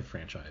Black Panther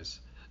franchise,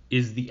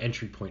 is the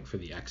entry point for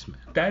the X-Men.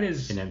 That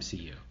is in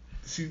MCU.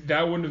 See,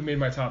 that wouldn't have made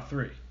my top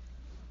 3.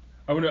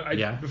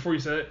 Before you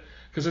said it,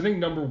 because I think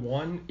number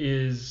 1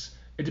 is,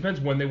 it depends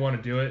when they want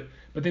to do it,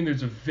 but I think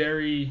there's a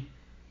very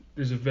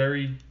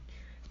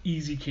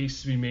easy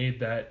case to be made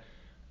that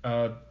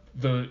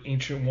the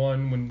Ancient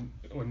One,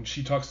 when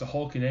she talks to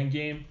Hulk in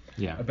Endgame,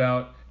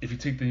 about if you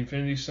take the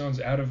Infinity Stones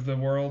out of the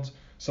world,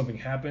 something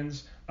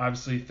happens.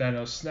 Obviously,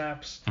 Thanos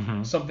snaps.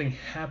 Mm-hmm. Something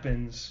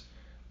happens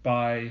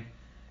by,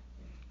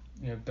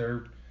 there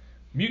are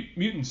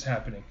mutants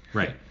happening.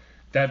 Right.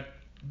 That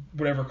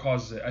whatever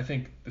causes it. I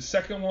think the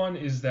second one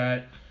is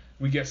that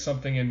we get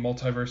something in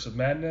Multiverse of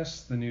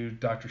Madness, the new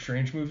Doctor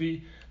Strange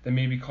movie, that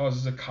maybe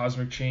causes a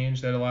cosmic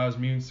change that allows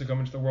mutants to come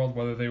into the world,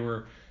 whether they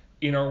were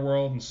in our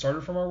world and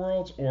started from our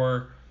world,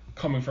 or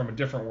coming from a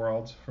different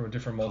world, from a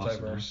different multiverse.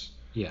 Possible.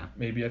 Yeah.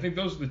 Maybe. I think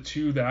those are the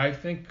two that I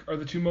think are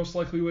the two most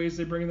likely ways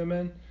they bring them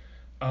in.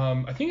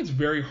 I think it's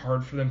very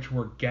hard for them to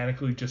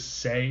organically just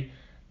say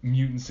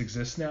mutants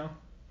exist now.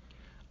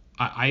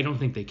 I don't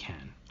think they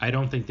can. I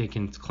don't think they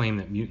can claim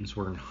that mutants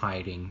were in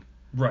hiding.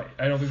 Right.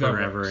 I don't think forever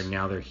that works. And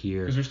now they're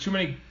here. Because there's too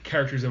many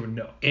characters that would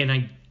know.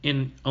 And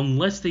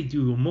unless they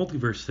do a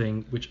multiverse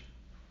thing, which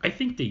I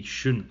think they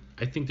shouldn't.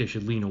 I think they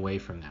should lean away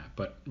from that.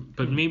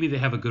 But maybe they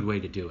have a good way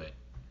to do it.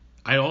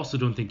 I also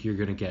don't think you're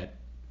going to get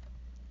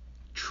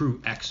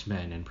true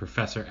X-Men and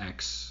Professor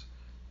X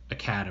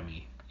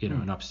Academy,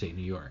 in upstate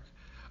New York.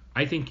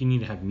 I think you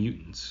need to have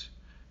mutants,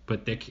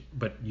 but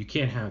you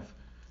can't have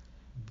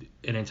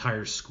an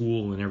entire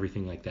school and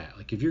everything like that.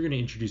 Like, if you're going to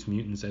introduce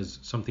mutants as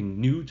something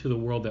new to the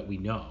world that we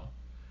know,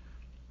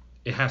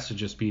 it has to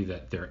just be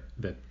that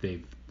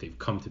they've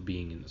come to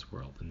being in this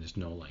world, and there's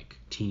no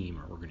team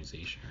or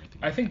organization or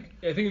anything. I think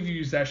if you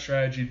use that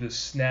strategy, the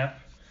snap,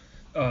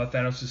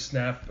 Thanos'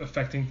 snap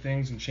affecting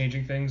things and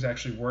changing things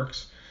actually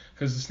works,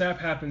 because the snap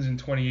happens in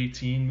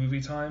 2018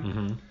 movie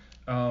time.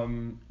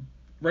 Mm-hmm.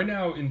 Right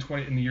now in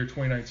the year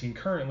 2019,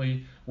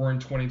 currently we're in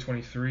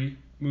 2023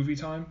 movie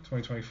time,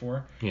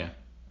 2024. Yeah.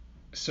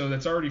 So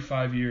that's already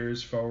 5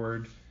 years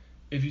forward.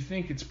 If you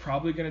think it's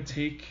probably going to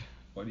take,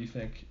 what do you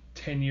think,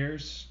 10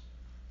 years?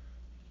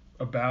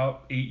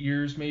 About 8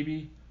 years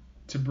maybe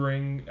to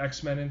bring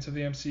X-Men into the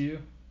MCU?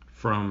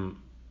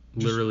 From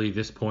literally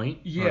this point?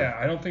 Yeah,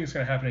 I don't think it's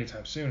going to happen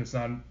anytime soon. It's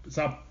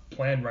not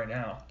planned right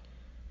now.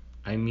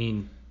 I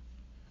mean,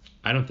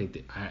 I don't think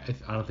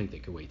they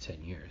could wait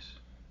 10 years.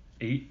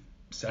 8,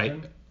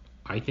 7?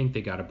 I think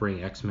they got to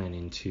bring X-Men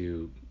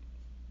into.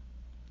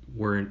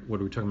 What are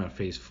we talking about?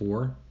 Phase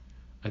 4?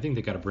 I think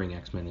they got to bring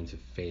X-Men into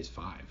Phase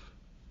 5,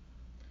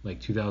 like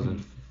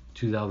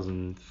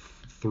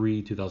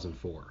 2003,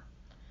 2004.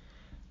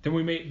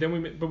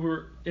 Then but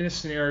we're in a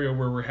scenario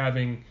where we're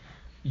having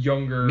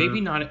younger.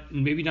 Maybe not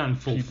in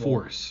full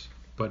force,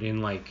 but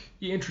in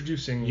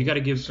introducing. You got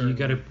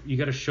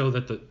to show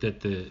that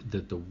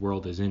the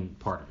world is in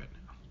part of it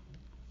now.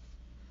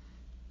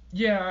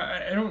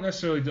 Yeah, I don't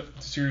necessarily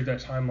disagree with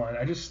that timeline.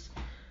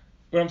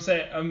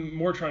 I'm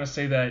more trying to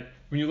say that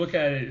when you look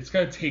at it, it's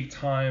going to take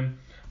time.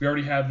 We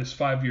already have this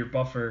 5-year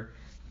buffer.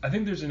 I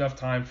think there's enough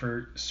time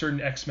for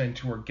certain X-Men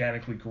to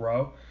organically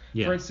grow.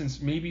 Yeah. For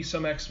instance, maybe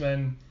some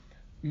X-Men,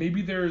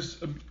 maybe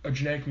there's a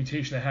genetic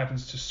mutation that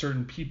happens to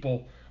certain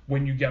people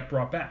when you get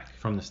brought back.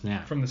 From the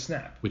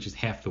snap. Which is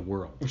half the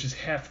world.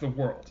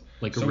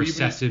 Like a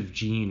recessive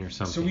gene or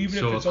something. So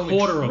even if it's only a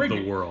quarter of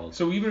the world.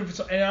 So even if it's,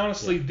 and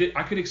honestly, yeah.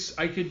 I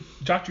could,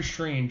 Doctor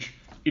Strange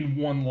in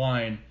one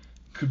line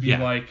could be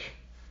like,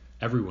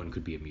 everyone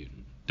could be a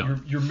mutant.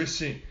 You're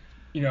missing,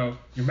 you're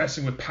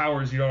messing with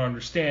powers you don't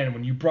understand.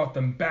 When you brought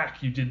them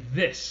back, you did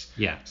this.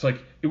 Yeah. It's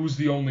like, it was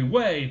the only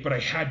way, but I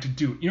had to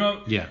do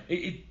it. Yeah.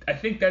 I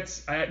think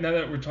that's, now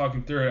that we're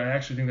talking through it, I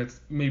actually think that's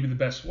maybe the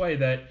best way,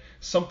 that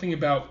something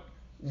about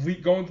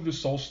going through the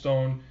Soul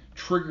Stone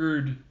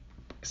triggered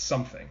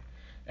something.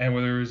 And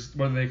whether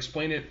they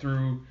explain it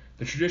through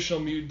the traditional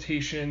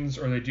mutations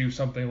or they do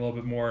something a little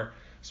bit more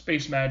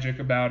space magic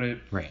about it,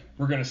 right.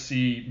 We're going to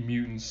see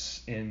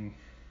mutants in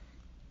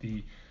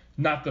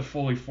not the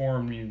fully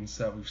formed mutants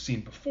that we've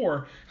seen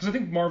before. Because I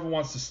think Marvel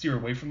wants to steer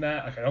away from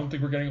that. Like, I don't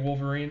think we're getting a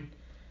Wolverine.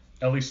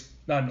 At least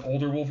not an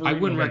older Wolverine. I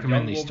wouldn't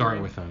recommend they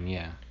start with them,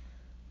 yeah.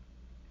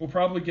 We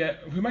might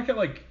get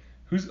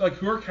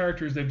who are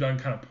characters they've done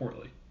kind of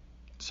poorly?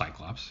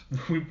 Cyclops.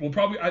 We'll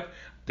probably...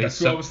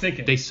 That's what I was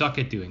thinking. They suck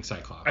at doing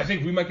Cyclops. I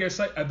think we might get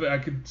I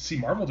could see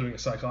Marvel doing a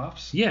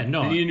Cyclops. Yeah,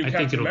 no, I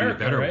think it'll be a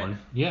better one.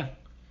 Yeah.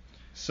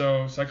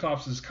 So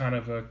Cyclops is kind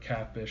of a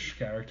Cap-ish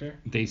character.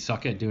 They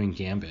suck at doing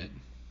Gambit.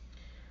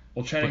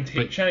 Well, Channing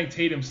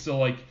Tatum's still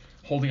like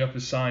holding up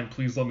his sign,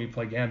 please let me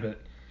play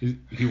Gambit.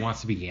 He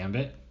wants to be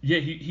Gambit? Yeah,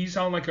 he's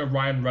on like a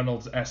Ryan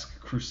Reynolds-esque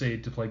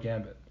crusade to play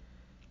Gambit.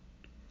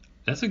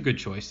 That's a good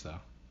choice, though.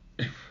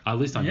 At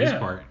least on his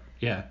part.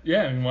 Yeah.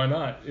 Yeah, I mean, why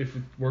not? If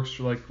it works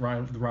for like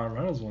the Ryan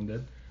Reynolds one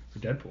did for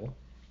Deadpool.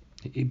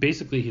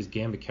 Basically, his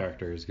Gambit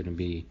character is going to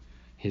be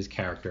his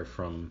character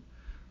from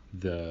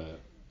the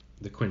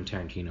Quentin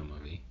Tarantino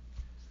movie.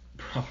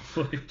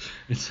 Probably.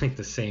 It's like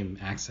the same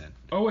accent.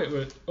 Oh,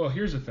 wait. Oh,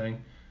 here's the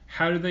thing.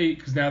 How do they...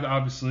 Because now that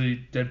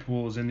obviously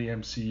Deadpool is in the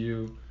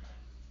MCU...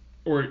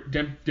 Or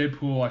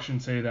Deadpool, I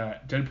shouldn't say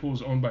that. Deadpool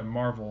is owned by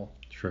Marvel.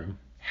 True.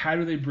 How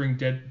do they bring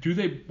do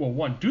they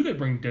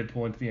bring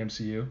Deadpool into the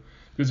MCU?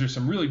 Because there's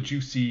some really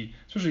juicy,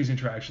 especially his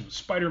interactions with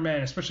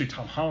Spider-Man, especially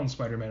Tom Holland's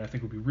Spider-Man, I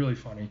think would be really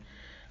funny.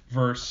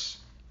 Versus...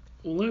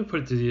 Well, let me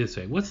put it to you this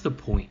way. What's the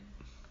point?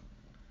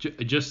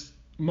 Just...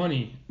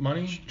 Money,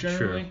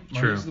 generally.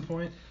 True. Money is the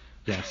point.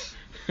 Yes.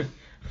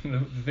 the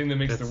thing that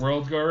makes the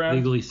world go around.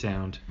 Legally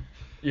sound.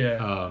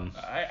 Yeah.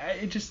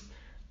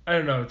 I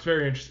don't know. It's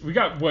very interesting. We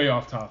got way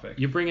off topic.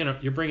 You're bringing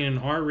an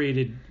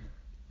R-rated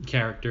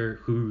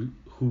character who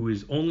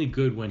is only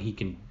good when he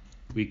can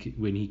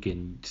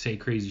say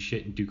crazy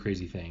shit and do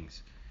crazy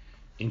things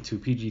into a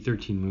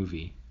PG-13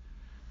 movie.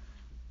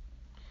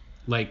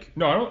 Like,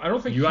 no, I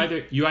don't think you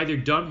either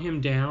dumb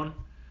him down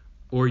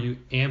or you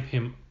amp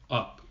him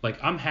up. Like,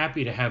 I'm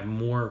happy to have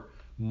more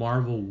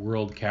Marvel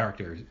world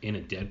characters in a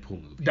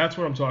Deadpool movie. That's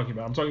what I'm talking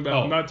about. I'm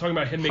not talking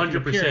about him making 100%.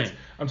 An appearance.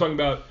 I'm talking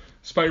about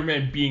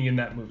Spider-Man being in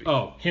that movie.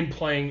 Oh, him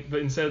playing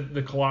instead of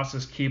the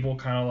Colossus Cable,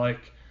 kind of like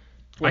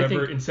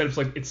whatever. Instead of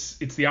like it's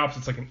the opposite.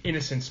 It's like an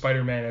innocent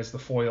Spider-Man as the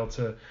foil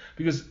to,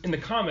 because in the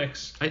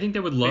comics, I think they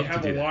would love to do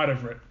that. They have a lot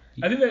of it.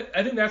 I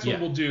think that's what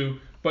we'll do.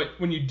 But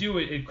when you do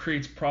it, it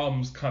creates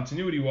problems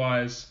continuity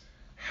wise.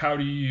 How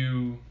do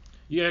you?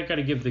 You got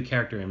to give the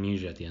character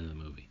amnesia at the end of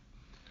the movie.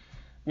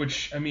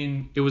 Which, I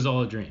mean... It was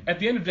all a dream. At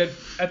the end of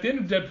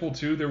Deadpool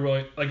 2, they're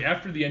willing... Like,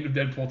 after the end of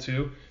Deadpool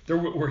 2,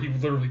 where he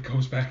literally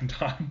goes back in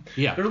time.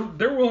 Yeah.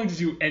 They're willing to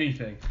do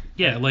anything.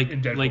 Yeah,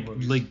 in Deadpool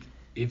movies. Like,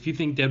 if you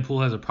think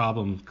Deadpool has a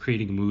problem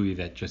creating a movie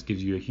that just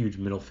gives you a huge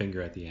middle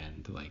finger at the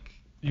end, like...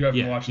 You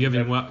haven't watched you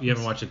haven't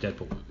watched a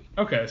Deadpool movie.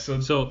 Okay, so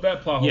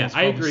that plot hole is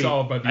probably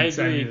solved by the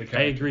insanity of the character.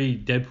 I agree,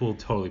 Deadpool,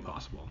 totally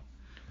possible.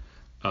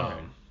 I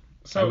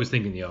was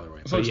thinking the other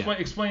way. So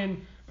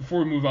explain...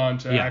 Before we move on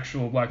to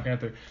actual Black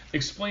Panther,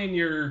 explain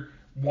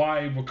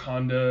why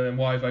Wakanda and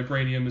why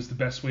Vibranium is the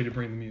best way to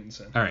bring the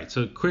mutants in. All right,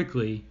 so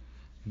quickly,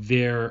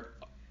 there's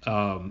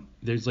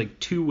like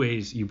two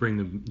ways you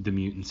bring the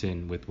mutants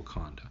in with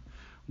Wakanda.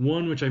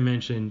 One, which I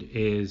mentioned,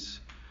 is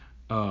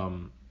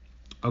there's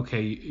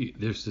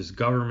this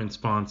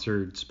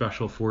government-sponsored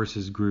special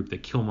forces group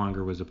that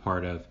Killmonger was a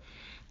part of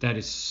that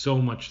is so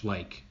much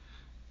like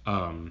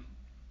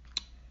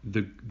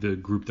the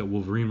group that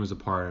Wolverine was a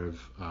part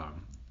of.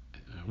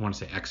 I want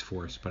to say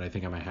X-Force, but I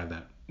think I might have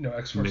that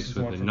X-Force mixed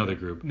with another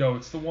group. No,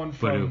 it's the one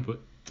from...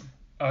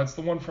 it's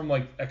the one from,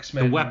 like,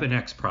 X-Men. The Weapon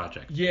X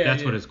Project. Yeah,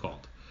 that's what it's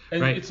called.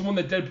 And right? It's the one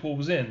that Deadpool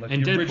was in. Like,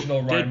 and the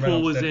original Ryan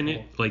Reynolds was in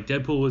it. Like,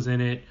 Deadpool was in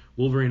it.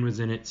 Wolverine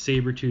was in it.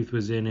 Sabretooth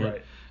was in it.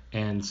 Right.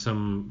 And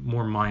some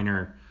more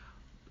minor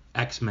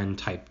X-Men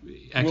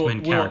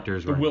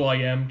characters. The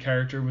Will.i.am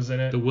character was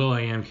in it. The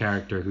Will.i.am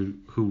character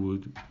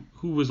who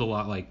was a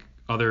lot like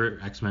other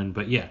X-Men.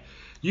 But, yeah.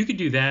 You could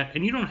do that,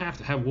 and you don't have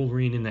to have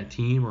Wolverine in that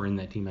team or in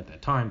that team at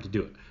that time to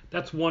do it.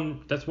 That's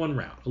one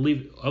route. I'll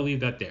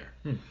leave that there.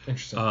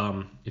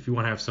 Interesting. If you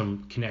want to have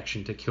some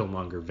connection to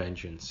Killmonger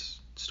vengeance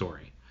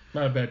story.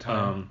 Not a bad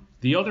time.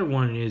 The other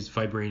one is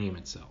Vibranium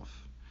itself.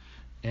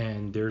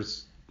 And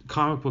there's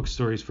comic book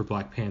stories for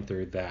Black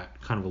Panther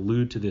that kind of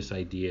allude to this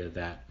idea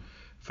that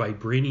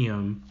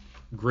Vibranium,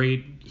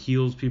 great,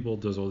 heals people,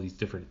 does all these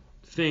different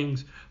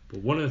things.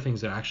 But one of the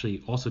things that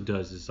actually also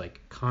does is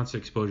like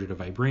constant exposure to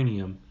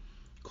Vibranium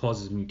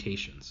causes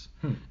mutations.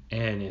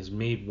 And has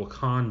made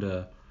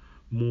Wakanda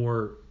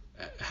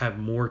have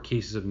more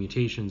cases of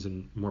mutations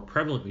and more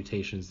prevalent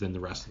mutations than the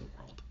rest of the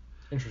world.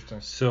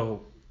 Interesting.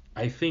 So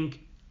I think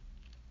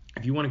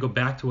if you want to go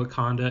back to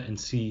Wakanda and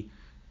see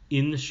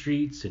in the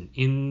streets and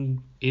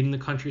in the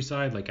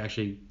countryside, like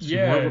actually some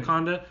more of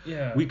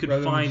Wakanda, we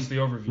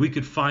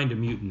could find a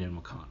mutant in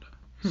Wakanda.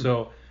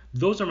 So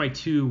those are my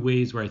two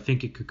ways where I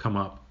think it could come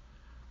up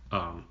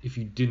if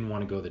you didn't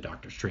want to go the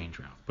Doctor Strange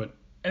route. But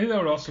I think that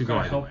would also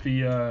kind of help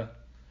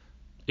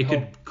it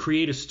could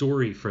create a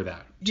story for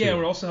that. Yeah, it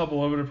would also help a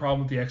little bit of problem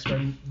with the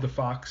X-Men, the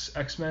Fox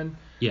X-Men.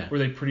 Yeah. Where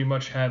they pretty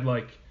much had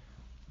like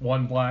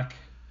one black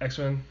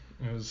X-Men.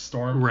 It was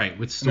Storm. Right,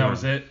 with Storm. And that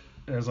was it.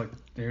 And it was like,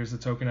 there's the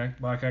token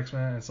black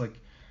X-Men. And it's like,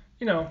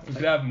 you know, we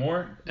could have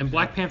more. And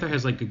Black Panther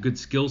has like a good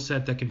skill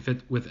set that can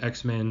fit with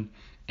X-Men.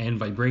 And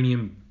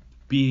Vibranium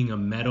being a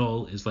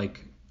metal is like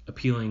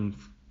appealing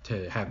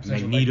to have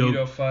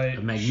Magneto fight.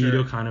 A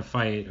Magneto kind of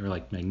fight. Or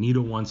like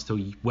Magneto wants to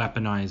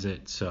weaponize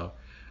it. So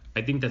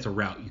I think that's a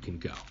route you can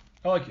go.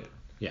 I like it.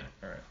 Yeah.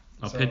 All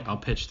right. I'll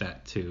pitch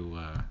that to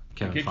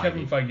Kevin Feige.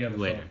 Kevin Feige on the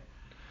later.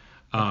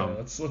 Okay,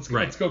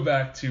 let's go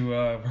back to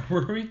where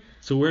were we?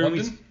 So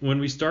when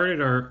we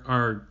started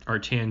our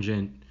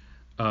tangent,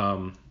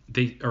 So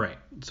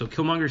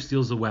Killmonger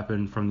steals the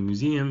weapon from the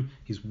museum.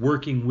 He's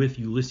working with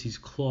Ulysses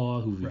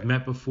Klaue, who we've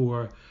met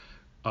before.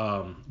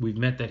 We've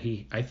met that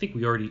I think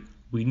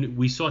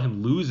we saw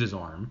him lose his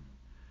arm.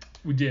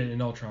 We did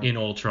in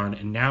Ultron.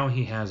 And now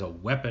he has a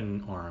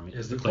weapon arm.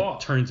 It like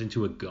turns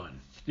into a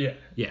gun. Yeah.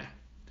 Yeah.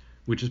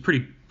 Which is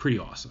pretty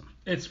awesome.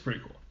 It's pretty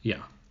cool.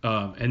 Yeah.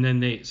 And then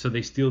they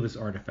steal this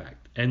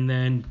artifact, and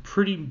then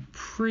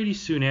pretty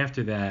soon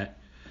after that,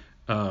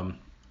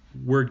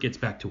 word gets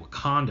back to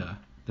Wakanda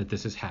that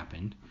this has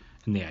happened,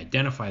 and they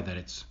identify that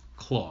it's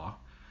Klaue,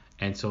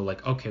 and so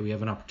like, okay, we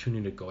have an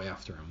opportunity to go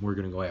after him. We're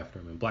gonna go after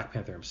him, and Black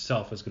Panther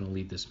himself is gonna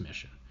lead this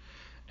mission,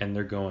 and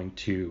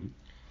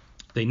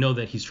they know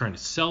that he's trying to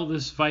sell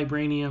this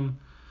vibranium,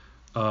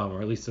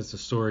 or at least that's the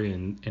story,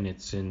 and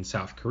it's in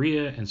South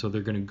Korea, and so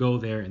they're gonna go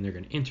there and they're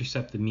gonna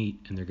intercept the meat,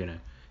 and they're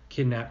gonna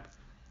kidnap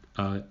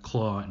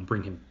Klaue and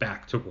bring him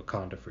back to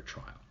Wakanda for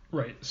trial.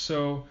 Right.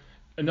 So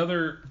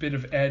another bit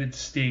of added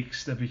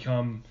stakes that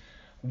become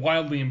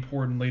wildly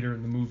important later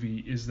in the movie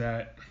is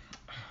that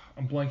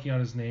I'm blanking on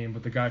his name,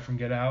 but the guy from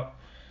Get Out.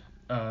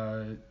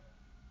 The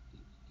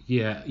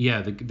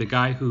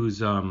guy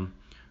who's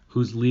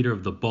leader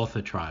of the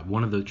Botha tribe,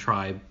 one of the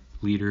tribe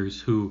leaders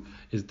who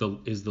is the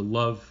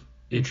love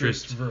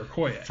interest for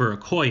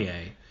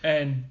Okoye.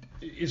 And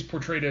is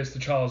portrayed as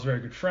T'Challa's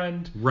very good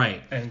friend.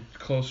 Right. And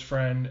close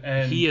friend.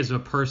 And he has a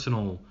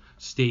personal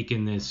stake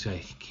in this. I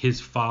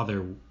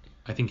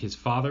think his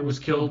father was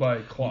killed by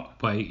Klaue.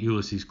 By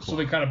Ulysses Klaue. So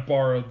they kind of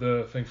borrowed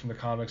the thing from the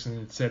comics and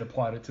instead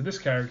applied it to this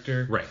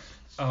character. Right.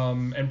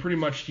 And pretty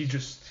much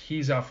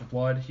he's out for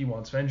blood. He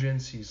wants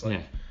vengeance. He's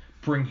like,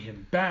 bring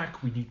him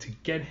back. We need to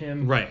get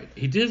him. Right.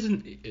 He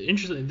doesn't.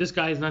 Interesting. This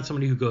guy is not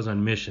somebody who goes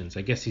on missions.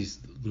 I guess he's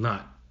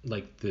not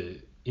like the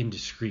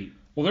indiscreet.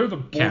 Well, they're the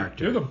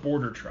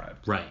border tribe.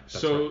 Right.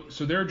 So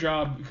their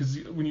job, because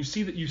when you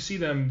see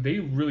them, they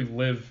really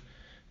live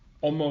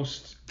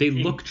almost. They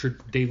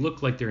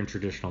look like they're in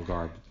traditional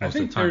garb most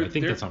of the time. I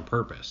think that's on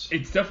purpose.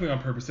 It's definitely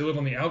on purpose. They live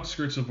on the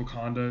outskirts of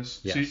Wakanda.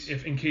 Yes. So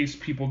if in case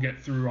people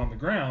get through on the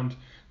ground,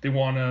 they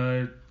want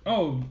to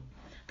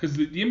because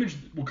the image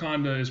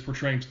Wakanda is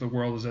portraying to the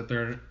world is that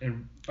they're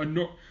an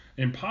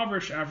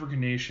impoverished African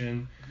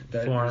nation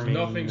that there's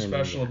nothing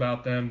special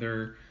about them.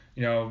 They're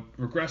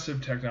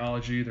regressive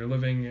technology. They're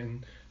living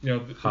in,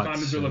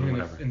 Wakanda, they're living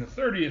in the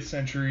 30th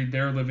century.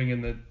 They're living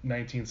in the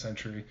 19th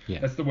century. Yeah.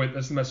 That's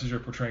the message they're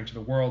portraying to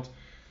the world.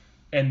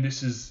 And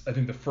this is, I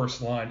think, the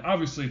first line.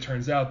 Obviously, it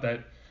turns out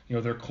that,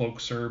 their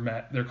cloaks are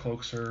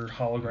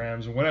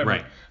holograms or whatever.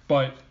 Right.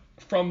 But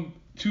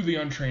to the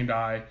untrained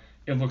eye,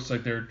 it looks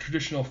like they're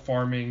traditional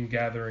farming,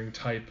 gathering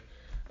type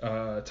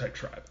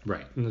tribe.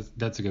 Right.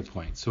 That's a good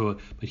point. So,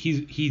 but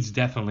he's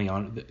definitely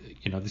on.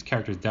 This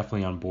character is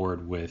definitely on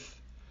board with.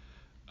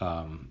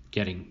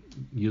 Getting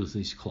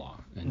Ulysses Klaue.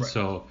 And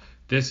so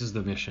this is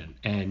the mission.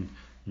 And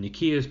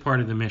Nakia is part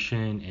of the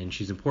mission, and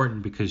she's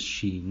important because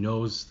she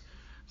knows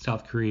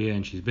South Korea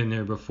and she's been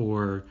there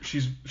before.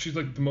 She's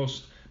like the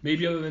most,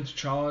 maybe other than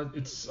T'Challa,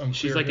 it's unclear.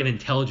 She's like an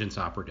intelligence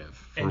operative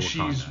for and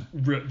Wakanda. She's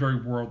very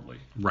worldly.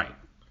 Right.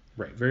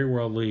 Very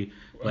worldly.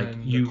 Like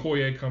and the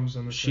Okoye comes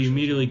on the she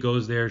immediately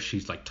goes there.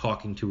 She's like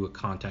talking to a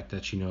contact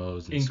that she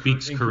knows and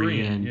speaks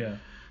Korean. Yeah.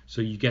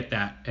 So you get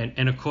that. And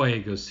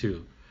Okoye goes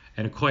too.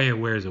 And Okoye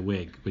wears a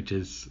wig, which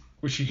is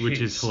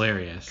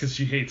hilarious because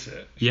she hates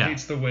it. She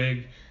hates the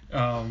wig.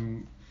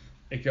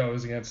 It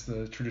goes against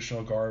the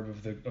traditional garb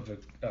of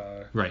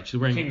the right. She's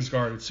wearing King's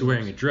Guard. She's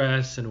wearing a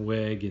dress and a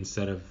wig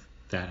instead of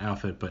that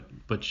outfit,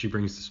 but she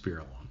brings the spear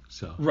along.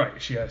 So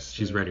right,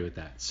 she's ready with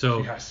that.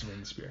 So she has to bring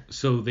the spear.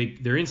 So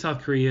they're in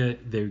South Korea.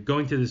 They're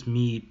going to this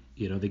meet.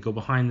 They go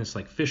behind this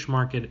like fish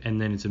market, and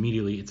then it's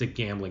a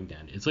gambling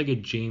den. It's like a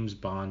James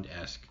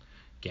Bond-esque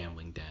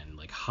gambling den,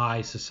 like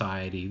high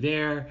society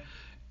there.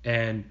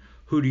 And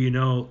who do you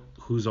know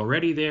who's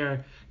already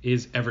there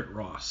is Everett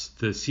Ross,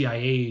 the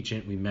CIA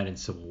agent we met in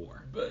Civil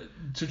War. But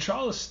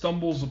T'Challa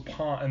stumbles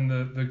upon,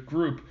 and the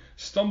group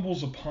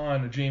stumbles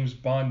upon a James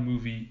Bond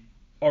movie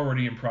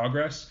already in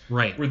progress.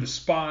 Right. Where the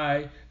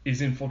spy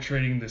is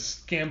infiltrating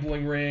this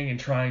gambling ring and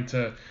trying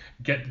to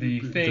get the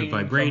thing the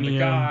vibranium from the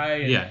guy.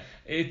 And yeah.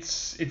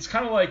 It's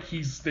kind of like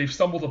they've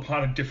stumbled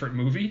upon a different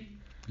movie.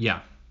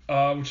 Yeah.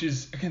 Which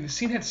is, again, the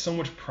scene had so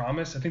much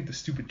promise. I think the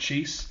stupid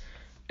chase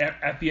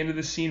at the end of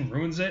the scene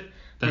ruins it.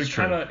 But That's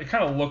true. It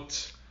kind of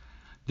looked.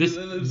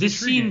 This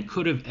scene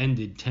could have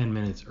ended 10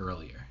 minutes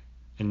earlier,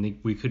 and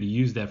we could have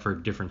used that for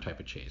a different type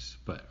of chase,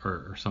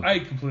 or something. I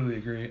completely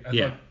agree.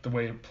 I thought the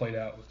way it played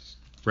out was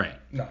right.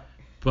 Not.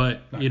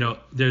 But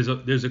there's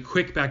a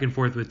quick back and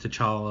forth with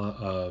T'Challa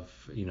of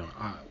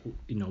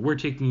we're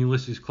taking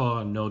Ulysses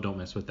Claw, no, don't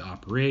mess with the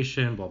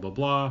operation, blah blah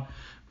blah.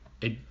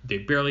 They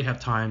barely have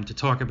time to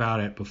talk about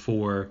it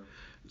before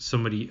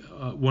somebody,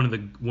 one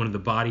of the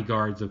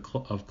bodyguards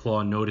of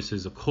Claw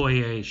notices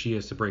Okoye. She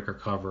has to break her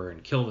cover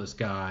and kill this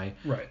guy.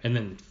 Right. And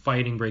then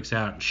fighting breaks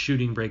out and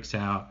shooting breaks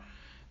out.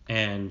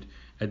 And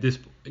at this,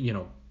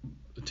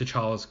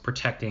 T'Challa's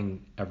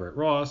protecting Everett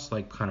Ross,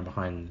 like kind of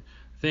behind the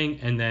thing.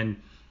 And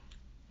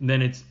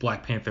then it's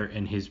Black Panther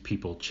and his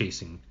people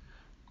chasing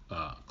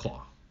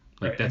Claw.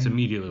 Like that's and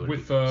immediately what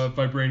with a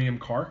vibranium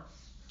car.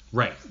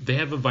 Right. They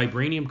have a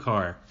vibranium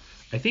car.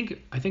 I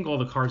think all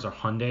the cars are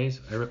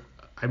Hyundais.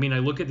 I mean, I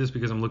look at this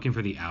because I'm looking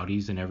for the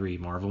Audis in every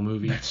Marvel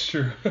movie. That's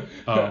true.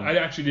 I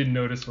actually didn't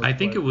notice. I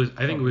think it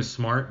was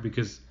smart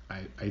because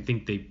I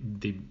think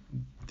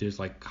there's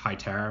like high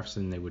tariffs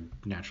and they would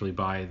naturally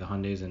buy the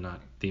Hyundais and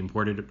not the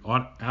imported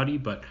Audi,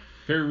 but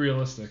very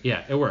realistic.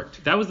 Yeah, it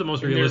worked. That was the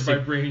most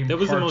realistic. That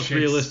was the most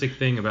realistic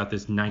thing about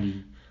this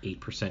 98%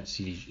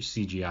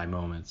 CGI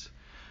moments.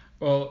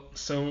 Well,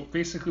 so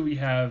basically we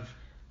have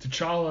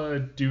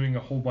T'Challa doing a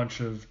whole bunch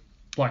of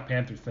Black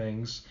Panther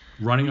things.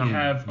 Running on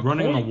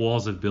the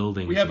walls of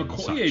buildings. We have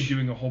Okoye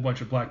doing a whole bunch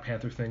of Black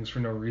Panther things for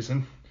no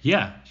reason.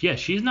 Yeah,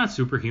 she's not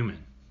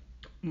superhuman.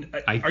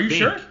 Are you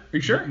sure? Are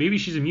you sure? Maybe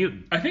she's a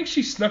mutant. I think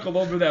she snuck all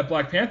over that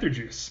Black Panther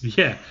juice.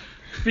 Yeah.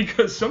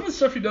 Because some of the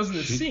stuff she does in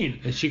this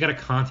scene. She got to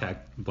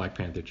contact Black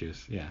Panther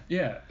juice. Yeah.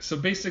 Yeah. So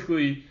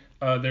basically,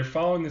 they're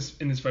following this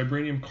in this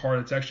vibranium car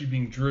that's actually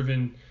being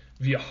driven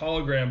via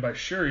hologram by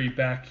Shuri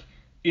back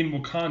in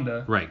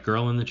Wakanda. Right.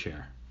 Girl in the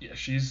chair. Yeah.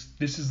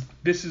 This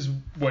is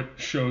what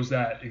shows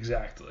that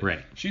exactly.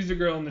 Right. She's the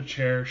girl in the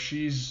chair.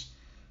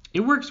 It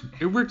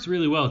works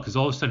really well because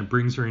all of a sudden it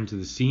brings her into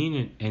the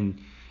scene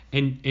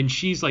and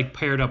she's like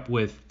paired up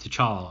with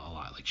T'Challa a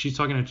lot. Like she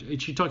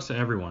talks to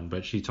everyone,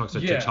 but she talks to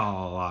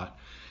T'Challa a lot.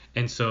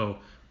 And so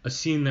a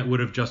scene that would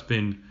have just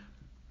been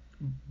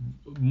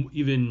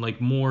even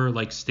like more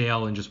like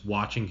stale and just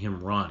watching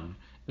him run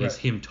is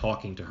him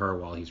talking to her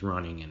while he's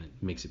running, and it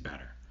makes it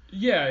better.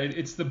 Yeah,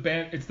 it's the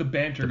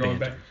banter going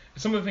back.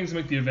 Some of the things that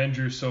make the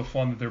Avengers so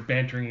fun that they're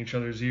bantering each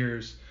other's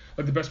ears.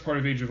 Like the best part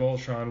of Age of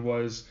Ultron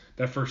was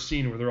that first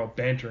scene where they're all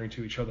bantering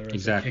to each other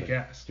as they kick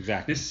ass.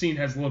 Exactly. This scene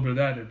has a little bit of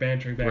that. They're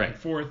bantering back and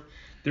forth.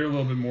 They're a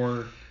little bit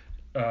more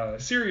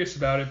serious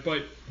about it,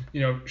 but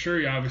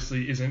Shuri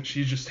obviously isn't.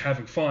 She's just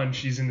having fun.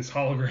 She's in this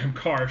hologram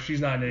car.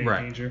 She's not in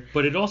any danger.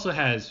 But it also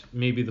has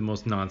maybe the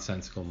most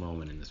nonsensical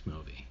moment in this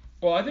movie.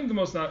 Well, I think the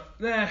most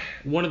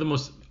one of the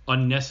most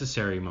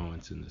unnecessary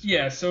moments in this movie.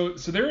 Yeah, so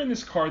they're in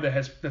this car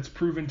that's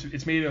proven to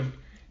it's made of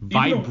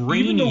vibranium.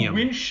 Even the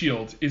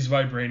windshield is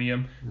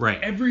vibranium.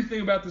 Right.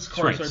 Everything about this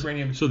car is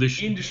vibranium. So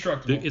there's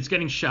indestructible. It's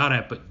getting shot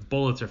at, but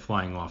bullets are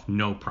flying off.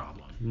 No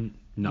problem.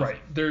 Nothing. Right.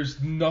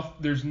 There's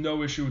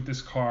no issue with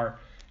this car.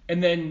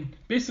 And then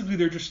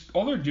basically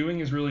all they're doing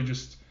is really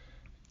just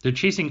they're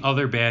chasing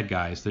other bad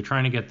guys. They're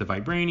trying to get the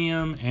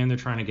vibranium and they're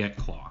trying to get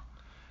Claw.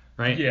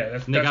 Right? Yeah,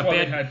 that's why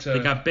they had to. They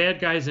got bad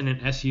guys in an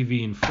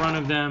SUV in front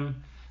of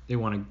them. They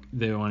want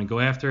to go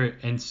after it.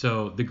 And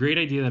so the great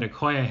idea that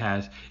Okoye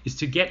has is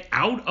to get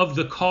out of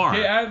the car.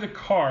 Get out of the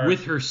car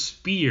with her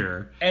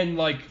spear and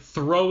like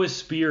throw the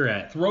spear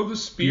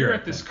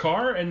at this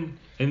car and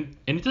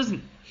it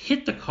doesn't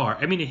hit the car.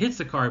 I mean, it hits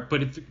the car,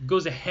 but it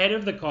goes ahead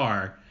of the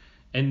car,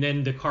 and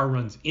then the car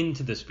runs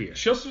into the spear.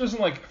 She also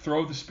doesn't like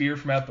throw the spear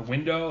from out the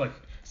window, like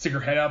stick her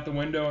head out the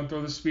window and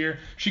throw the spear.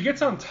 She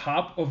gets on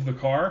top of the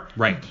car,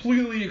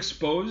 completely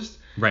exposed.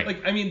 Right.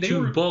 Like, I mean,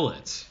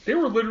 bullets. They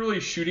were literally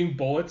shooting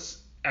bullets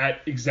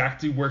at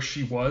exactly where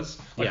she was,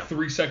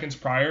 3 seconds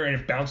prior, and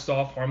it bounced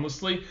off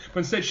harmlessly. But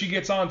instead, she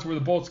gets on to where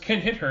the bullets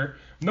can hit her,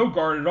 no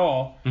guard at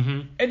all,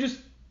 and just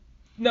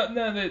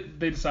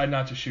they decide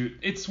not to shoot.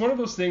 It's one of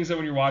those things that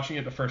when you're watching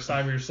it the first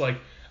time, you're just like,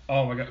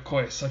 oh my god,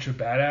 Okoye is such a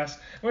badass.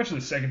 And actually,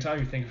 the second time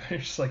you think about it, you're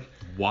just like,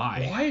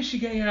 why? Why is she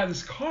getting out of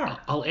this car?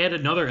 I'll add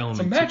another element.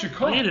 It's a magic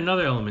car. I'll add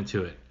another element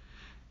to it.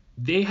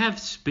 They have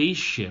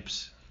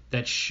spaceships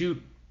that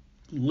shoot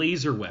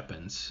laser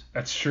weapons.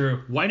 That's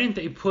true. Why didn't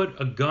they put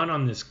a gun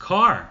on this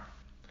car?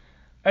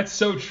 That's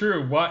so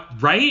true.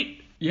 What?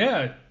 Right?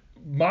 Yeah.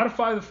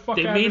 Modify the fuck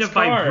they out of this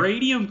car. They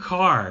made a vibranium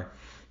car.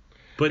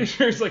 But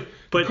it's like,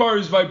 the car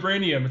is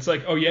vibranium. It's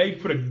like, oh yeah, you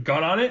put a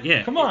gun on it?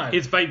 Yeah. Come on.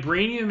 It's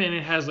vibranium and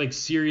it has like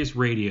Sirius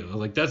radio.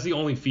 Like that's the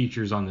only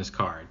features on this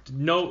car.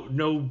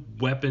 No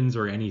weapons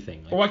or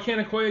anything. Well, why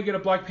can't Okoye get a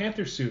Black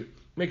Panther suit?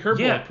 Make her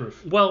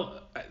bulletproof.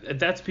 Well,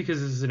 that's because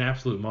this is an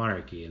absolute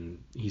monarchy and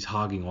he's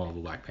hogging all of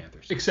the Black Panther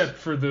suits. Except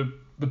for the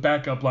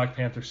backup Black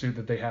Panther suit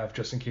that they have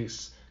just in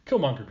case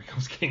Killmonger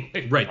becomes king.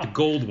 Right, the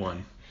gold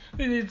one.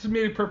 It's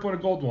maybe purple and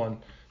a gold one,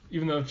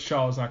 even though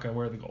T'Challa's not going to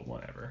wear the gold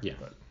one ever. Yeah.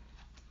 But,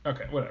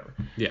 okay, whatever.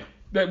 Yeah.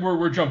 That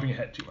we're jumping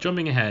ahead too much.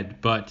 Jumping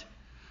ahead, but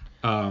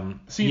so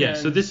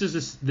this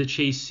is the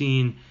chase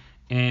scene,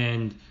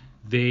 and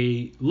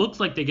they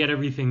look like they get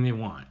everything they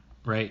want,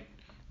 right?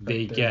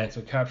 They get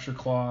a capture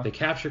claw. They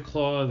capture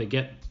claw. They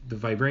get the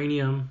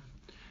vibranium,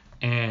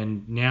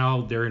 and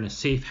now they're in a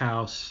safe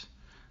house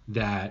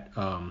that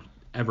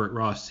Everett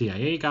Ross,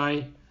 CIA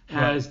guy,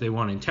 has. Right. They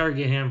want to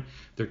interrogate him.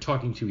 They're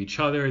talking to each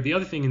other. The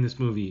other thing in this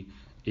movie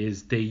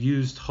is they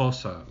used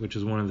Xhosa, which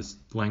is one of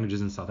the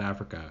languages in South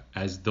Africa,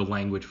 as the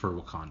language for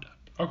Wakanda.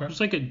 Okay. It's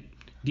like a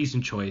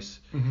decent choice.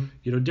 Mm-hmm.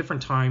 You know,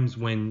 different times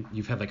when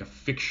you've had like a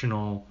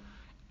fictional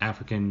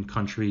African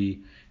country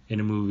in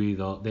a movie,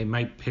 they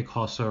might pick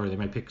Xhosa or they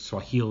might pick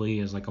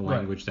Swahili as like a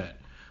language that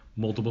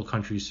multiple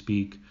countries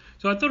speak.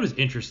 So I thought it was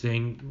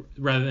interesting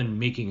rather than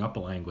making up a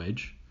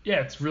language.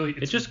 Yeah, it's really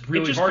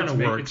hard to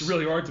make. It's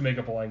really hard to make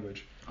up a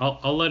language.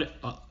 I'll let it.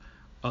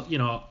 I'll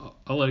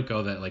let it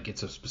go that like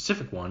it's a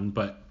specific one,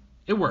 but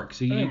it works.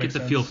 So you get the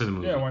feel for the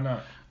movie. Yeah, why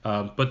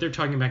not? But they're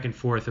talking back and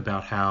forth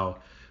about how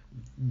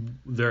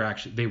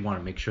they want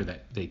to make sure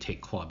that they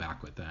take Claw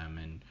back with them,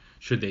 and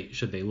should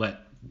they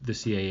let the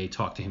CIA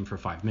talk to him for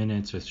 5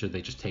 minutes, or should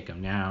they just take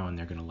him now and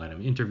they're going to let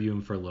him interview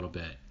him for a little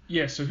bit?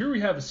 Yeah. So here we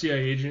have a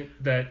CIA agent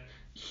that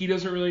he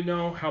doesn't really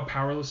know how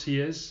powerless he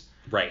is.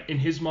 Right. In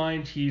his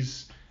mind,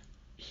 he's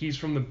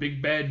from the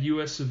big bad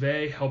U.S. of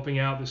A. helping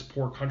out this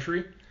poor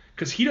country.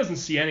 Because he doesn't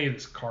see any of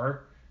this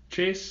car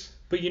chase.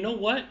 But you know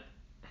what?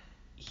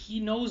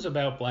 He knows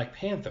about Black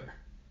Panther.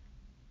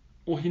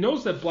 Well, he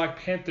knows that Black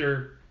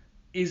Panther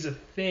is a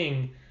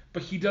thing,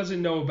 but he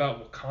doesn't know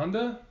about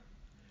Wakanda.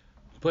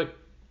 But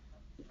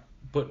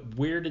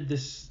where did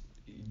this...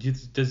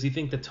 Does he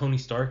think that Tony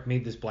Stark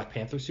made this Black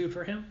Panther suit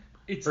for him?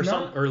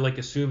 Or like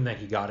assume that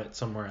he got it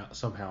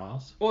somehow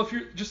else? Well, if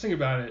you're just think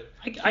about it,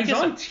 he's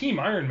on Team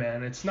Iron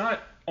Man. It's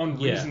not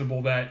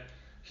unreasonable that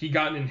he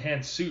got an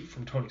enhanced suit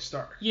from Tony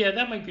Stark. Yeah,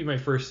 that might be my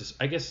first...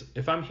 I guess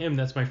if I'm him,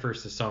 that's my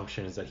first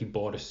assumption is that he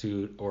bought a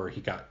suit or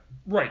he got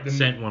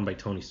sent one by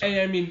Tony Stark.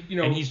 And I mean,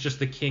 and he's just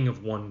the king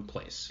of one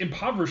place.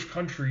 Impoverished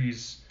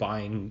countries...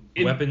 Buying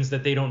weapons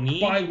that they don't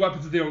need? Buying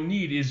weapons that they don't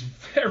need is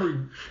very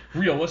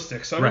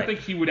realistic. So I don't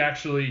think he would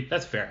actually...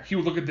 That's fair. He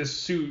would look at this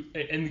suit...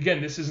 And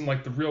again, this isn't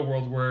like the real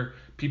world where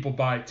people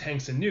buy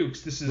tanks and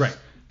nukes. This is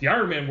the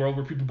Iron Man world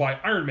where people buy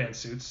Iron Man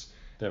suits.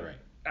 That's right.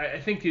 I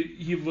think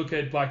he'd look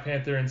at Black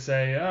Panther and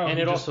say, oh, and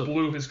he just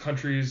blew his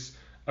country's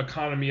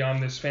economy on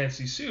this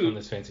fancy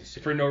suit.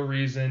 For no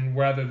reason,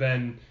 rather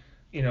than,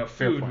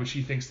 food, which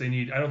he thinks they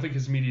need. I don't think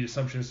his immediate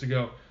assumption is to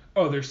go,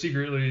 oh, they're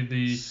secretly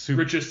the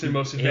richest and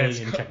most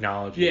advanced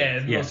technology. Yeah,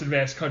 the most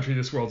advanced country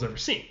this world's ever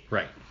seen.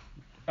 Right.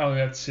 Oh,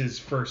 that's his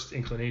first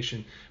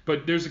inclination.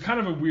 But there's a kind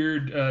of a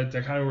weird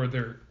dichotomy where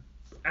they're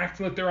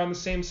acting like they're on the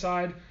same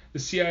side, the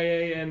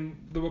CIA and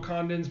the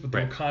Wakandans, but the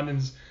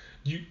Wakandans,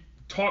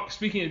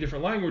 speaking a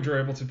different language, are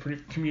able to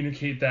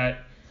communicate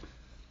that,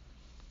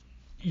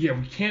 we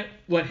can't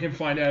let him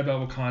find out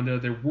about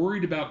Wakanda. They're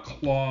worried about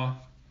Claw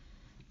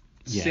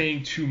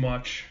saying too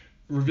much,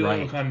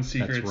 revealing Wakandan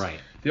secrets. That's right.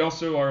 They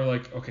also are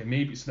like, okay,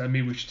 maybe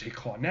we should take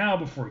Claw now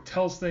before he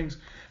tells things.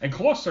 And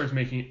Claw starts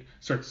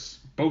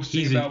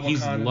boasting about Wakanda.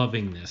 He's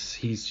loving this.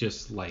 He's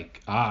just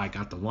like, I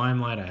got the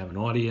limelight. I have an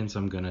audience.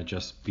 I'm going to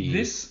just be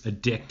a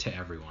dick to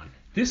everyone.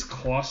 This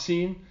Claw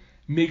scene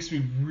makes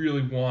me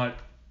really want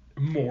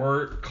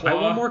more Claw. I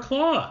want more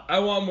Claw. I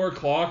want more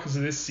Claw because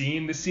of this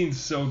scene. This scene's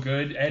so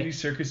good. Andy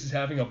Serkis is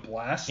having a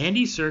blast.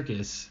 Andy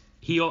Serkis,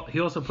 he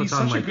also puts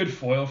on... He's such a good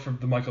foil for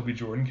the Michael B.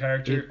 Jordan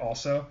character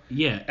also.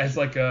 Yeah. As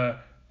like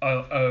a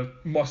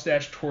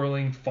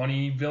mustache-twirling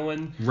funny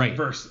villain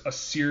versus a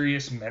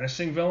serious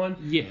menacing villain.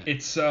 Yeah.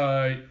 It's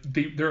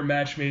they're a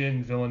match made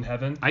in villain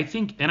heaven. I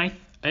think, and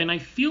I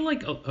feel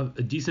like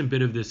a decent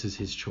bit of this is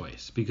his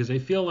choice, because I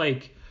feel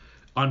like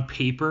on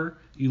paper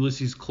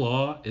Ulysses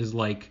Claw is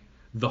like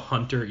the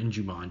hunter in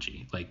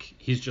Jumanji. Like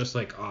he's just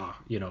like,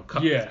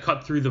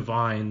 cut through the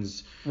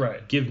vines,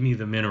 give me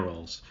the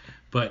minerals.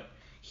 But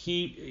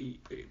Andy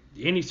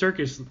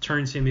Serkis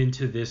turns him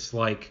into this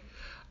like,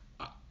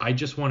 I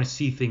just want to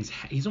see things.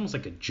 He's almost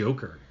like a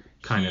Joker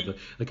kind of.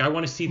 Like I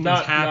want to see things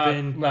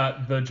happen.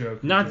 Not the Joker.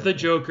 Not the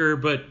Joker,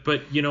 but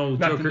not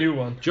Joker, the new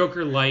one.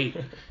 Joker light.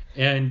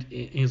 And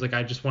he's like,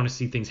 I just want to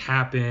see things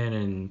happen,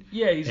 and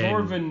he's more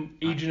of an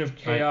agent of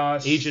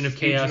chaos. Agent of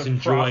chaos.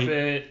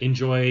 Enjoy,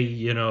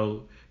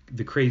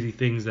 the crazy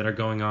things that are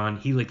going on.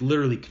 He like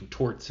literally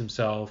contorts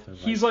himself. And,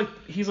 he's like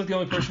the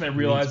only person that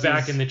realizes he's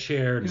back in the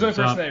chair. He's the only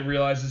person that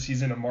realizes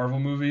he's in a Marvel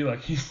movie.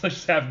 Like he's like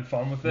just having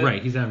fun with it.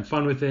 Right, he's having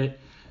fun with it.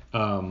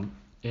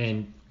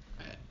 And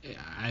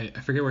I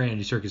forget where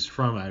Andy Serkis is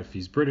from, if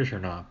he's British or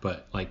not,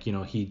 but like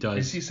he does.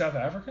 Is he South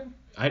African?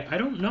 I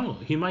don't know.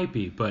 He might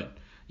be, but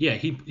yeah,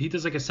 he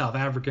does like a South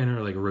African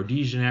or like a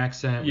Rhodesian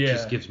accent, which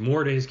just gives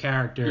more to his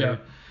character. Yeah.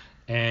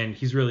 And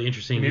he's really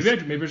interesting. Maybe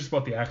it's just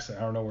about the accent.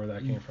 I don't know where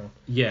that came from.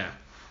 Yeah,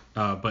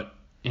 but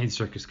Andy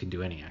Serkis can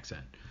do any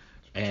accent,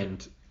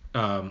 and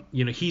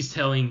he's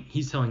telling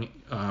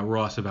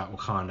Ross about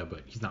Wakanda,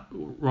 but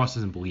Ross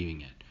isn't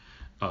believing it.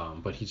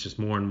 But he's just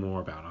more and more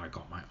about I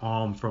got my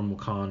arm from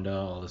Wakanda,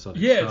 all this other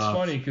stuff. Yeah, it's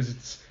funny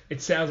because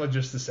it sounds like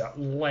just this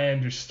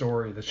outlandish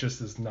story that's just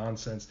this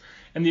nonsense.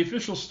 And the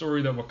official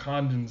story that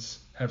Wakandans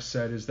have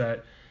said is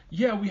that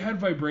we had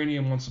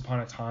vibranium once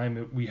upon a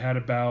time. We had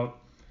about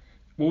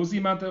what was the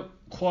amount that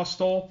Klaue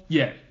stole?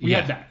 Yeah, we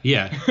had that.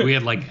 Yeah, we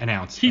had like an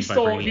ounce. He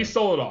stole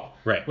it all.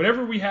 Right.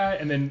 Whatever we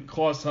had, and then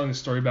Klaue's telling the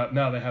story about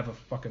now they have a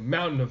fucking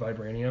mountain of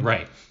vibranium.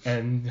 Right.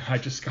 And I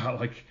just got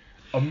like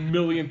a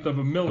millionth of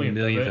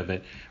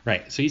it.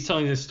 Right. So he's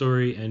telling this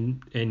story,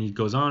 and he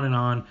goes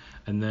on,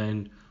 and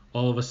then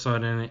all of a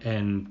sudden,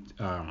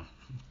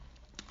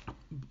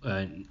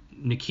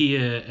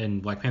 Nakia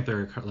and Black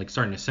Panther are like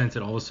starting to sense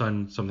it. All of a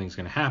sudden, something's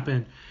going to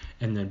happen,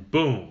 and then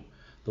boom,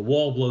 the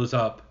wall blows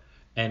up,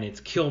 and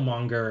it's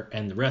Killmonger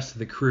and the rest of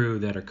the crew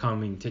that are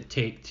coming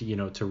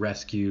to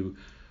rescue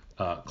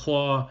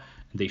Klaue.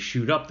 They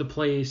shoot up the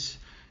place,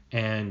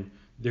 and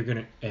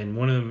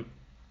one of them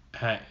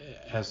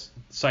has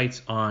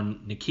sights on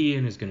Nakia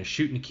and is going to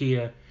shoot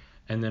Nakia,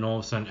 and then all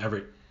of a sudden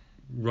Everett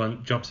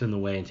jumps in the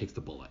way and takes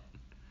the bullet,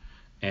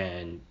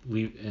 and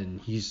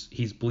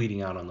he's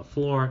bleeding out on the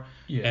floor,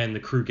 and the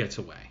crew gets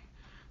away.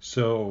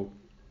 So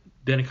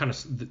then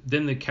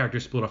the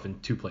characters split off in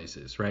two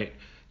places, right?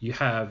 You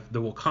have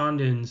the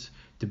Wakandans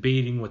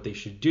debating what they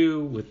should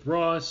do with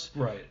Ross.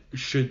 Right.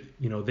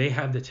 They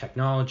have the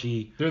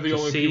technology They're the to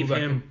only save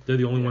him. They're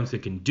the only ones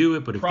that can do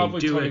it, but if probably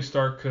they do Tony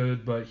Stark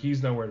could, but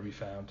he's nowhere to be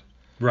found.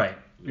 Right.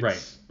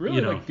 It's really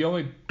like the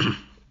only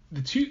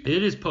the two.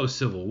 It is post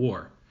Civil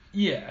War.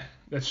 Yeah,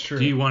 that's true.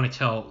 Do you want to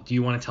tell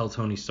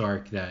Tony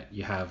Stark that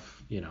you have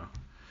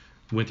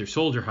Winter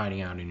Soldier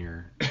hiding out in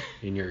your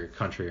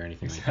country or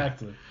anything like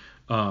that? Exactly.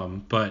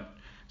 But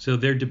so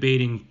they're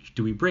debating,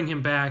 do we bring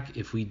him back?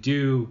 If we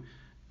do,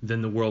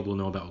 then the world will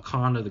know about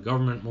Wakanda, the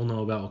government will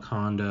know about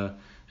Wakanda,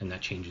 and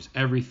that changes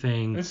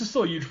everything. And this is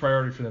still a huge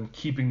priority for them,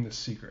 keeping this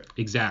secret.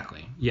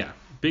 Exactly. Yeah.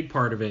 Big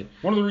part of it.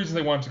 One of the reasons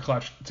they wanted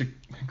to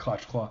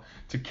catch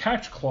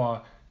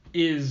Klaue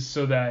is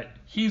so that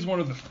he's one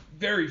of the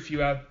very few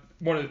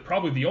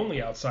probably the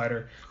only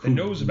outsider that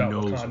knows about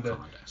Wakanda.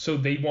 So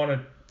they want to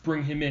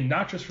bring him in,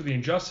 not just for the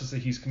injustice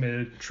that he's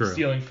committed,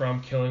 stealing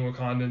from, killing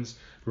Wakandans,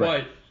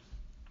 but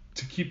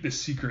to keep this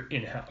secret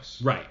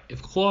in-house. Right.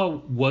 If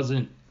Klaue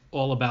wasn't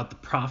all about the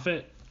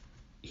profit,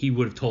 he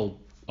would have told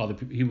other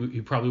people.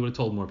 He probably would have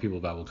told more people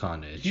about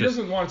Wakanda. He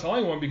doesn't want to tell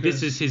anyone because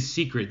this is his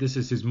secret. This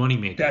is his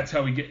moneymaker. That's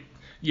how we get.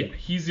 Yeah,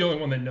 he's the only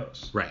one that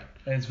knows. Right.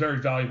 And it's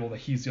very valuable that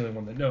he's the only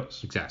one that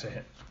knows. Exactly. To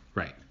him.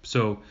 Right.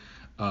 So,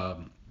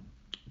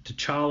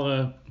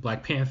 T'Challa,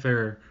 Black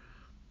Panther,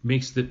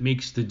 makes the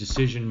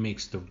decision,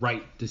 makes the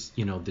right,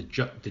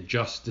 the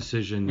just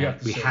decision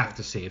that we have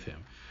to save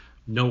him.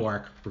 No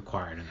arc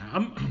required in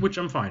that, which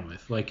I'm fine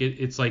with. Like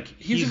it's like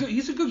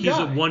he's a good guy. He's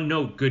a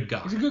one-note good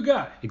guy. He's a good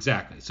guy.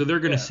 Exactly. So they're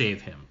gonna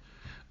save him.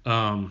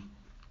 I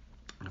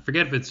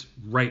forget if it's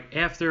right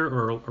after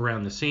or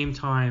around the same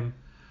time.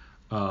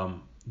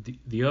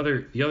 The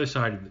other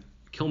side,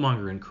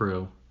 Killmonger and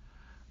crew,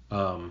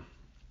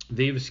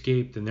 they've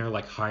escaped and they're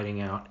like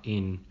hiding out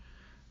in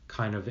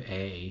kind of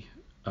a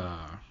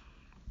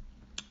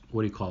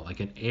what do you call it?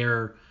 Like an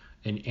airplane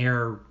like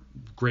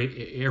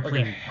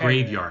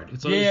graveyard.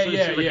 It's like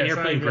an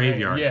airplane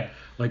graveyard. Yeah.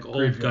 Like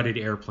old gutted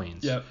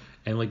airplanes. Yep.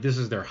 And like this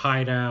is their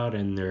hideout,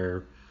 and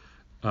they're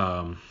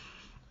I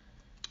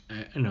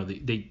don't know,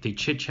 they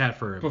chit chat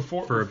for a bit.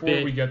 Before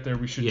we get there,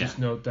 we should just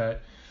note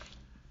that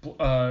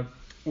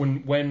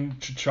when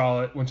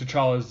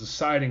T'Challa is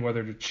deciding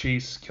whether to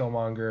chase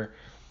Killmonger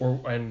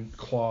and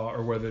Klaue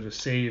or whether to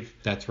save.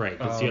 That's right.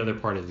 That's the other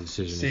part of the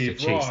decision, is to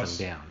chase Ross,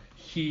 them down.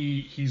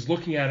 He's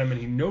looking at him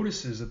and he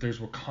notices that there's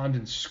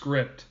Wakandan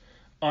script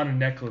on a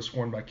necklace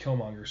worn by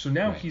Killmonger. So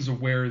now he's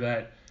aware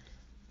that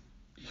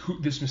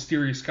this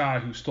mysterious guy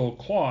who stole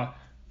Klaue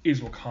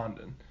is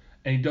Wakandan.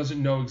 And he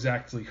doesn't know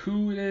exactly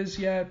who it is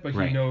yet, but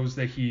he knows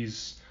that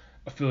he's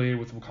affiliated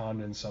with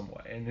Wakanda in some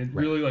way. And it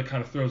really like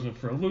kind of throws him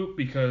for a loop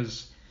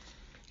because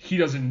he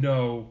doesn't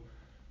know.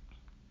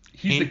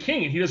 He's the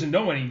king and he doesn't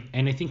know any.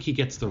 And I think he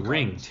gets the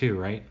ring too,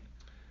 right?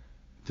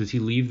 Does he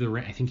leave the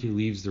ring? I think he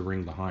leaves the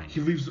ring behind.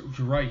 He leaves the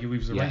ring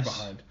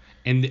behind.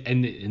 And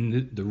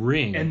the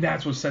ring. And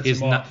that's what sets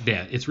him off.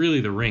 It's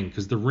really the ring,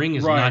 because the ring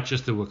is not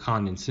just the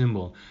Wakandan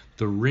symbol.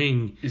 The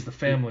ring is the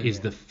family.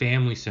 Is the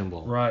family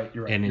symbol. Right.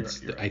 You're right. And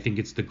I think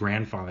it's the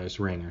grandfather's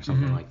ring or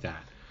something like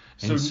that.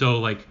 And so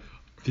like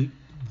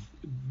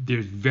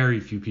there's very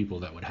few people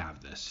that would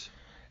have this.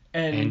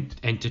 And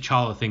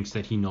T'Challa thinks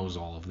that he knows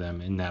all of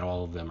them and that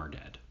all of them are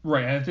dead.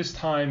 Right, and at this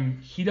time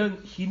he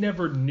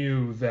never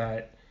knew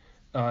that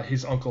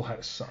his uncle had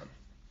a son.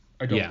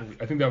 I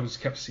think that was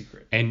kept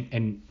secret.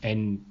 And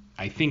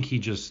I think he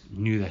just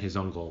knew that his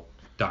uncle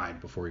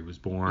died before he was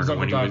born,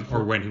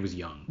 when he was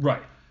young.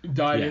 Right,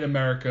 died in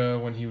America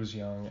when he was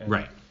young. And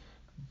right.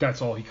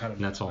 That's all he kind of.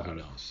 That's all he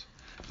knows.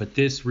 But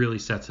this really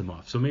sets him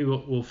off. So maybe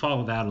we'll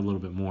follow that a little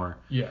bit more.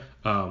 Yeah.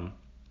 Now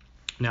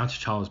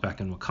T'Challa's back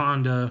in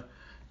Wakanda.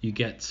 You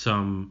get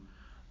some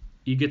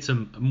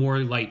more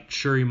light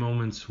Shuri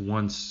moments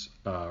once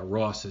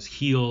Ross is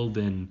healed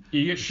and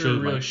you get Shuri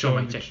really show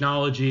my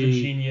technology.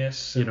 The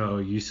genius.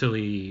 You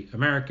silly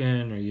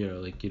American, or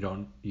like you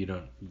don't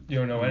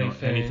know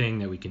anything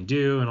that we can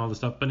do and all this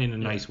stuff, but in a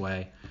nice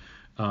way.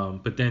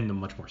 But then the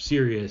much more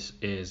serious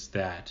is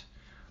that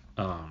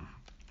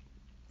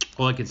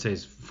all I can say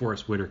is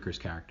Forrest Whitaker's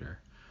character.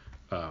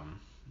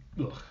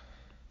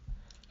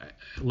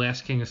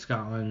 Last King of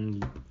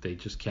Scotland, they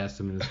just cast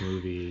him in this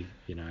movie.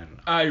 I don't know.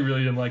 I really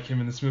didn't like him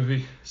in this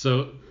movie.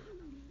 So,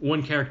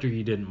 one character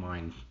you didn't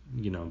mind,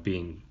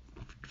 being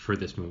for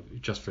this movie,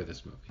 just for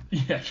this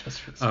movie. Yeah,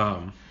 just for this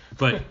movie.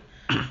 But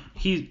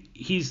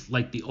he's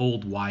like the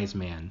old wise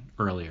man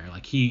earlier.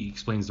 Like he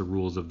explains the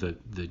rules of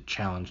the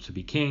challenge to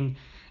be king.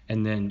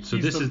 And then,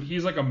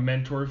 he's like a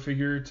mentor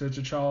figure to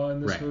T'Challa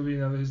in this movie.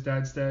 Now that his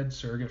dad's dead,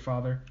 surrogate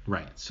father.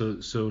 Right. So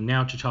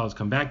now T'Challa's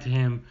come back to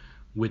him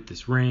with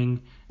this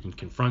ring and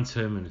confronts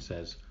him and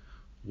says,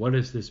 "What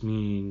does this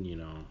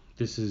mean?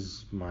 This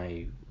is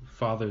my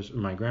grandfather's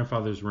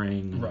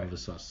ring and all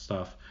this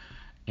stuff."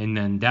 And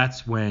then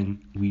that's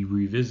when we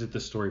revisit the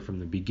story from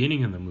the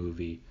beginning of the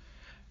movie,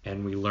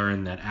 and we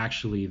learn that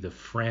actually the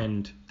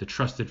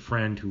trusted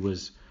friend who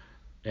was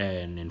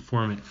an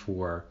informant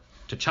for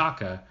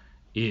T'Chaka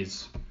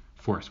is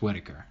Forrest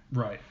Whitaker.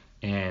 Right.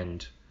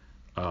 And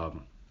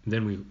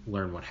then we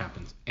learn what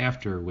happens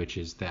after, which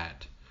is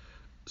that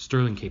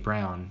Sterling K.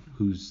 Brown,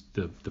 who's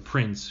the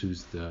prince,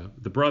 who's the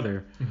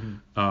brother,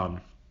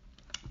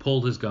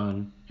 pulled his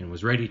gun and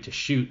was ready to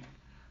shoot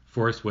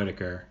Forrest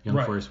Whitaker,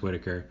 Forrest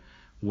Whitaker,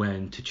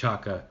 when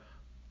T'Chaka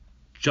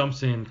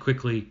jumps in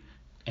quickly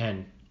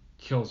and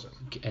kills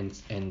him.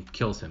 And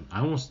kills him. I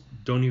almost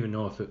don't even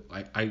know if it.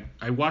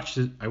 I watched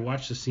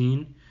the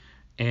scene,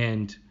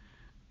 and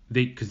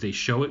because they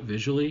show it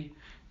visually,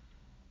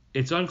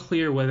 it's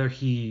unclear whether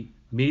he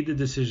made the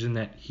decision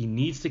that he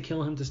needs to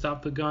kill him to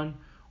stop the gun,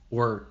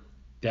 or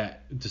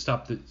that to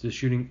stop the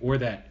shooting, or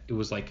that it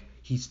was like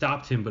he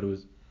stopped him but it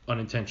was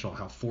unintentional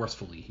how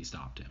forcefully he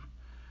stopped him.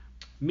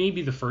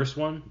 Maybe the first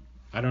one.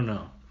 I don't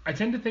know. I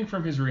tend to think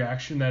from his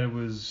reaction that it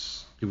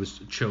was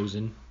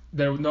chosen.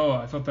 No,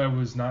 I thought that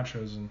was not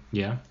chosen.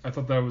 Yeah? I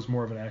thought that was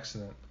more of an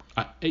accident.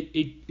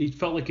 It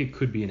felt like it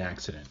could be an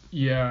accident.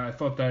 Yeah, I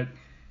thought that.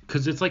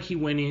 Because it's like he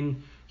went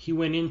in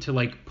to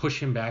like push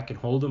him back and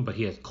hold him, but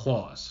he has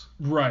claws.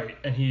 Right,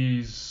 and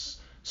he's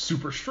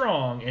super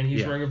strong, and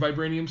he's wearing a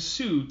vibranium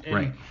suit,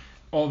 and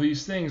all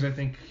these things. I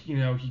think he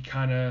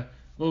kind of a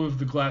little bit of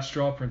the glass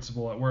straw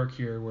principle at work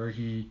here, where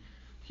he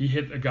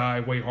hit a guy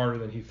way harder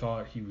than he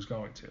thought he was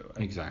going to.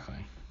 Exactly.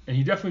 And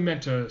he definitely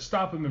meant to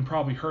stop him and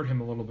probably hurt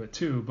him a little bit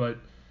too, but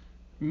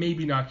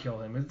maybe not kill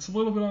him. It's a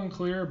little bit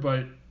unclear,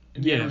 but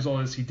the end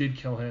result is he did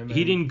kill him.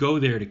 He didn't go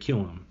there to kill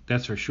him,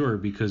 that's for sure,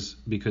 because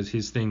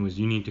his thing was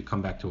you need to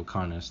come back to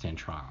Wakanda and stand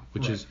trial,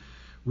 which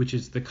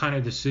is the kind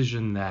of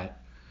decision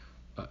that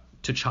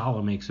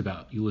T'Challa makes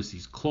about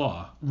Ulysses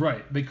Claw.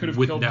 Right. They could have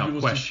killed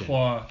Ulysses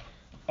Claw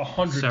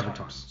 100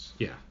 times.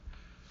 Yeah.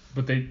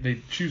 But they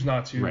choose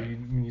not to. Right. He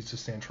needs to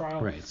stand trial.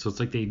 Right. So it's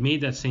like they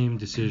made that same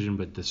decision,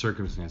 but the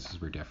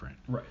circumstances were different.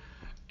 Right.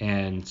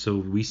 And so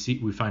we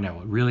find out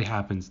what really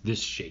happens.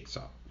 This shakes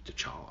up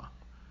T'Challa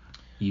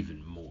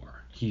even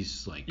more.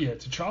 He's like,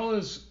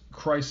 T'Challa's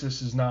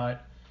crisis is not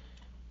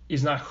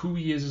who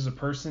he is as a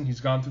person. He's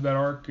gone through that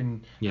arc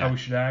and how he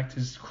should act.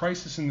 His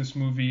crisis in this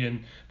movie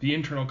and the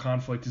internal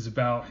conflict is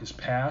about his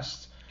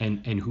past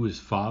and who his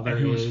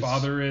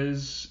father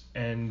is,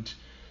 and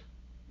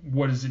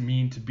what does it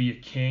mean to be a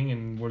king,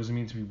 and what does it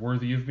mean to be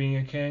worthy of being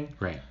a king.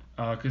 Right.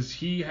 Because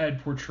he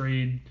had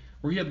portrayed,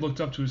 or he had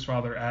looked up to his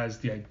father as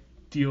the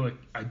idyllic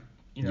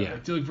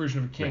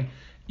version of a king. Right.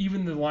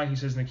 Even the line he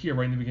says in Nakia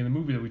right in the beginning of the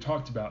movie that we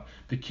talked about,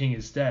 the king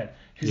is dead.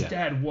 His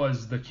dad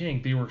was the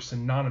king. They were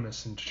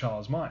synonymous in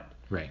T'Challa's mind.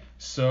 Right.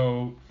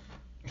 So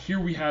here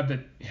we have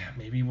that. Yeah,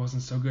 maybe he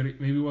wasn't so good.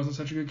 Maybe he wasn't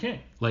such a good king.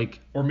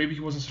 Or maybe he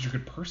wasn't such a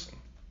good person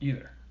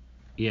either.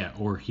 Yeah.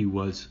 Or he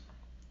was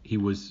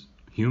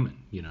human.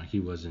 He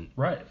wasn't.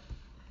 Right.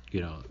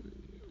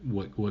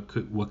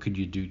 What could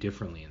you do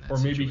differently in that? Or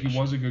maybe situation? he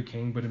was a good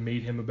king, but it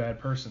made him a bad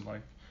person.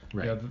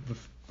 Right.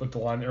 The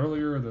line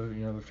earlier,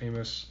 the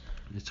famous.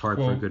 It's hard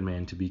quote, for a good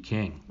man to be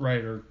king.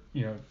 Right, or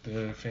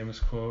the famous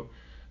quote,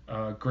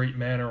 "Great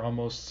men are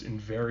almost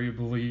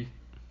invariably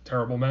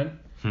terrible men,"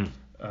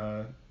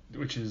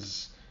 which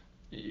is,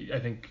 I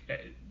think,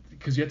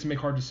 because you have to make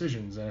hard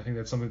decisions, and I think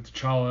that's something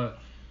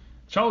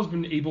T'Challa's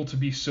been able to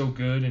be so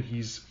good, and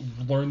he's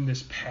learned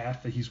this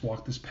path, that he's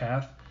walked this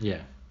path.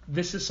 Yeah.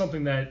 this is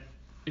something that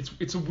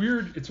it's a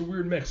weird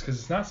mix, because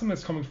it's not something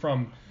that's coming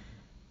from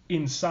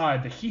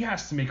inside that he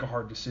has to make a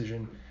hard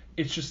decision.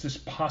 It's just this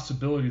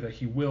possibility that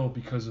he will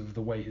because of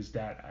the way his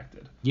dad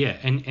acted. Yeah,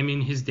 and I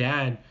mean his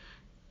dad,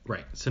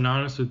 right,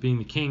 synonymous with being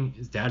the king.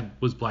 His dad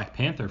was Black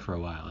Panther for a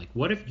while. Like,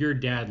 what if your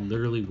dad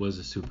literally was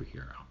a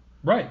superhero?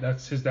 Right,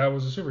 his dad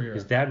was a superhero.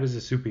 His dad was a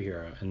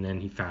superhero, and then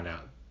he found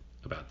out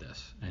about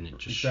this, and it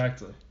just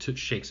shakes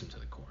him to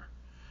the core.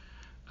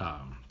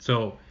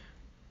 So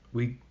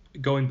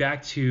going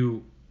back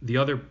to the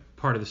other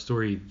part of the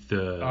story,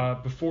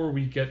 before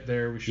we get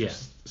there, we should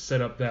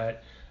set up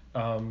that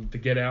the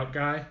Get Out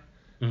guy.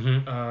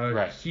 Mm-hmm.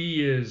 Right.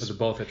 He is the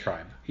Botha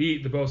tribe. The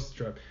Botha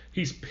tribe.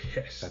 He's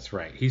pissed. That's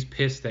right. He's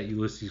pissed that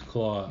Ulysses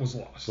Klaue was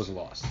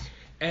lost.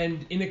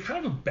 And in a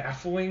kind of a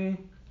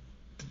baffling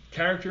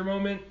character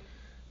moment,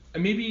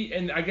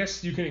 and I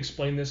guess you can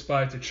explain this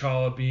by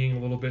T'Challa being a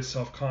little bit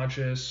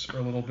self-conscious or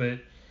a little bit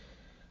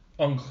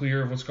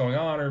unclear of what's going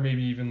on, or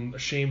maybe even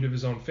ashamed of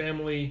his own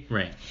family.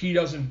 Right. He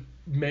doesn't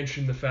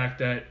mention the fact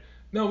that,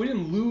 no, we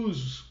didn't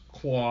lose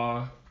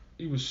Klaue.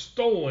 He was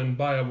stolen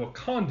by a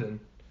Wakandan.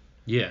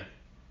 Yeah.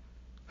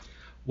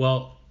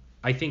 Well,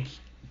 I think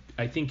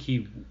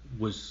he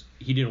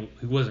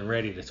wasn't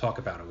ready to talk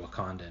about a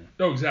Wakandan.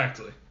 Oh,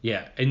 exactly.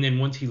 Yeah, and then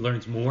once he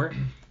learns more,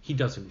 he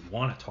doesn't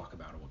want to talk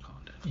about a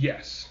Wakandan.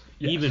 Yes.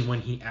 Even when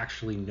he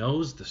actually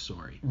knows the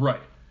story. Right.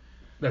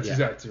 That's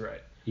exactly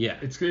right. Yeah.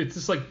 It's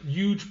this like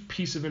huge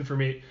piece of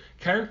information.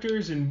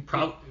 Characters and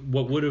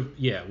what would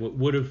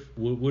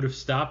have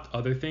stopped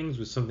other things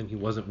was something he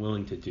wasn't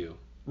willing to do.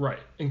 Right.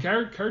 And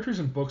characters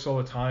in books all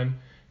the time,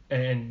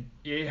 and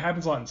it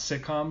happens a lot in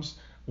sitcoms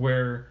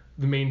where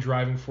the main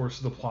driving force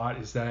of the plot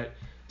is that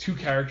two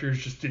characters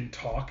just didn't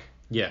talk.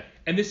 Yeah.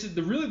 And this is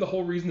the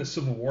whole reason the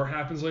Civil War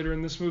happens later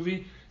in this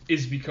movie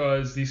is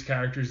because these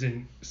characters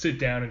didn't sit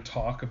down and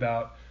talk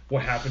about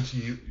what happened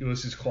to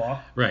Ulysses Klaue.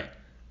 Right.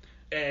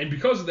 And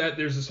because of that,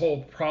 there's this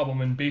whole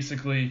problem, and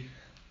basically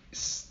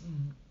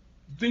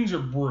things are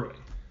brewing.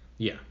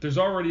 Yeah. There's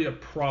already a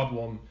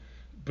problem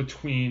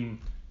between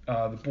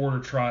the Border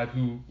tribe,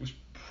 who was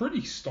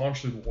pretty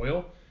staunchly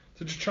loyal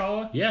to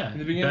T'Challa. Yeah. In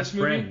the beginning of this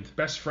movie.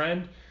 Best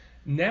friend.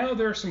 Now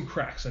there are some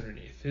cracks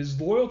underneath. His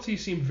loyalty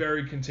seemed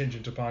very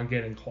contingent upon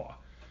getting Klaue,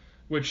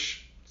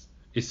 which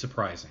is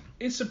surprising.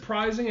 It's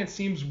surprising and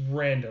seems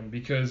random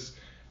because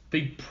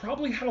they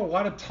probably had a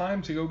lot of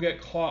time to go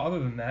get Klaue other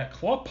than that.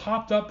 Klaue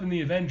popped up in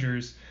the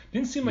Avengers.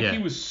 Didn't seem like he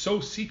was so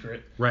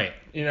secret. Right.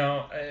 You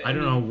know. I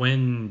don't know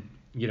when,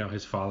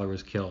 his father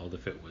was killed,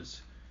 if it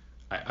was...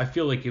 I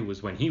feel like it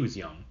was when he was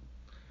young.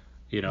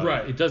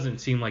 Right. It doesn't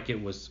seem like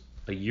it was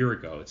a year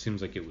ago. It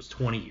seems like it was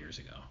 20 years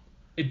ago.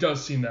 It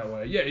does seem that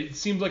way. Yeah, it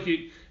seems like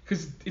it...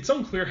 Because it's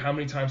unclear how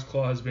many times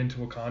Klaue has been to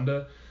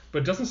Wakanda,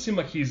 but it doesn't seem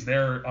like he's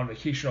there on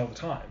vacation all the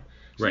time.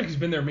 It seems like he's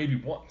been there maybe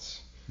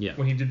once. Yeah.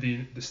 When he did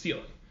the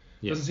stealing.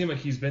 Yeah. Doesn't seem like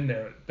he's been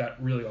there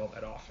all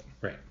that often.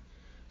 Right.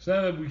 So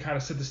now that we kind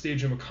of set the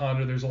stage in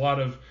Wakanda, there's a lot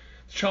of...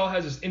 T'Challa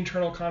has this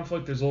internal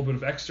conflict. There's a little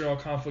bit of external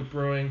conflict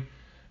brewing.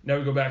 Now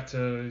we go back to...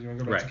 You want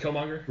to go back to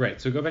Killmonger?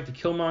 Right. So go back to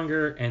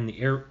Killmonger and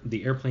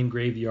the airplane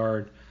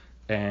graveyard,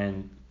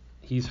 and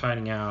he's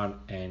hiding out,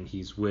 and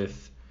he's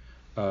with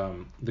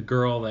the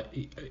girl that...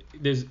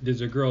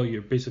 There's a girl,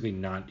 you're basically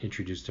not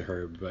introduced to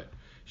her, but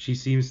she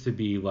seems to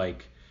be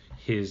like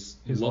his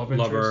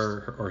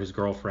lover or his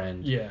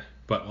girlfriend. Yeah.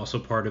 But also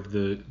part of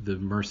the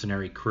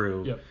mercenary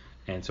crew. Yep.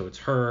 And so it's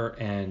her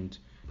and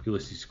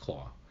Ulysses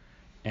Klaue.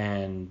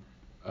 And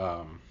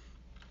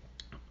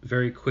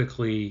very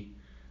quickly,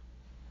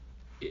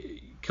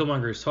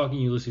 Killmonger is talking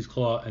to Ulysses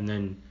Klaue, and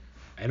then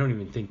I don't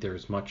even think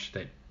there's much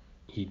that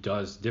he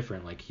does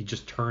different. Like, he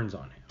just turns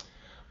on him.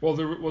 Well,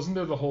 wasn't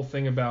there the whole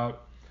thing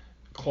about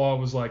Klaue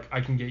was like,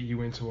 I can get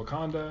you into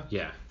Wakanda?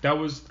 Yeah. That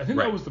was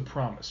the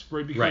promise,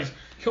 right? Because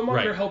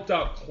Killmonger helped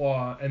out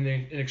Klaue, and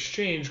then in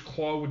exchange,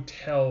 Klaue would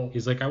tell...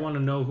 He's like, I want to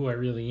know who I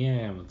really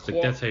am. It's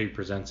like, that's how he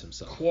presents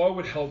himself. Klaue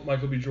would help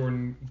Michael B.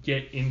 Jordan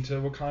get into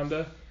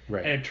Wakanda.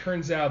 Right. And it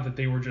turns out that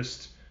they were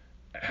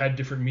had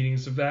different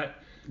meanings of that.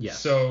 Yes.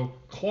 So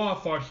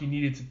Klaue thought he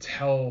needed to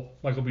tell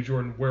Michael B.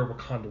 Jordan where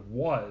Wakanda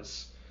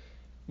was.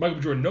 Michael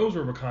B. Jordan knows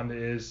where Wakanda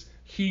is.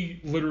 He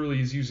literally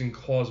is using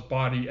Klaue's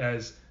body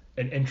as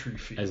an entry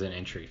fee.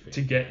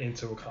 To get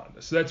into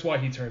Wakanda. So that's why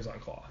he turns on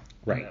Klaue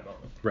in that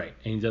moment. Right.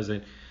 And he does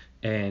it.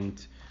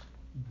 And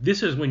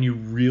this is when you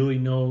really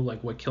know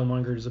like what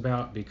Killmonger is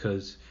about,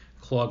 because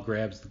Klaue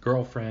grabs the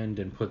girlfriend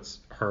and puts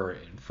her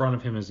in front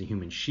of him as a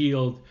human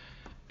shield.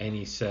 And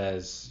he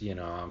says,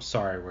 I'm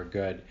sorry, we're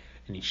good.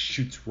 And he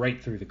shoots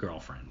right through the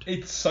girlfriend.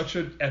 It's such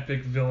an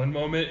epic villain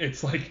moment.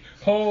 It's like,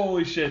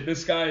 holy shit,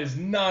 this guy is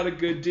not a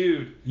good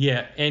dude.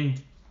 Yeah,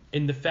 and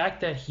the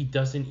fact that he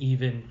doesn't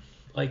even,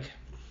 like,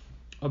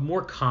 a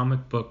more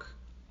comic book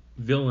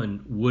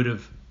villain would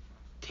have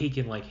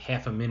taken like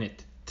half a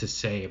minute to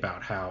say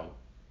about how,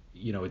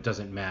 it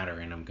doesn't matter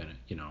and I'm going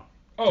to,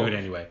 do it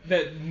anyway.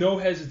 That no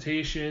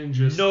hesitation,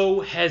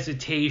 no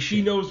hesitation.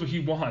 He knows what he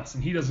wants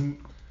and he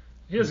doesn't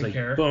like,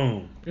 care.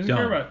 Boom. He doesn't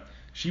care about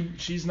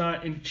she's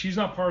not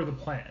part of the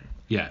plan.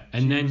 Yeah,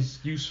 and then was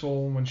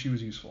useful when she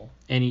was useful.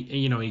 And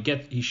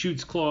he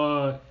shoots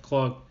Claw.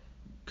 Claw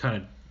kind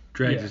of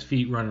drags his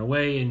feet, running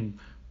away, and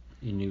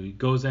he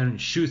goes down and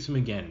shoots him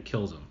again,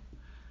 kills him.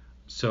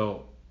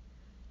 So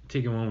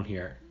take a moment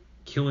here,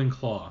 killing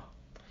Claw.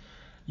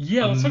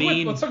 Yeah, let's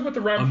talk about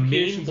the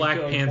ramifications. A main Black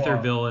Panther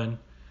villain.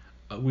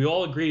 We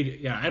all agreed.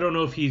 Yeah, I don't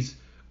know if he's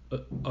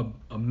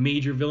a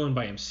major villain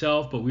by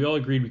himself, but we all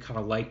agreed we kind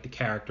of liked the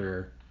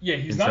character. Yeah,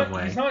 he's not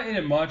in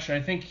it much.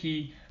 I think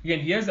he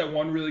has that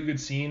one really good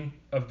scene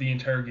of the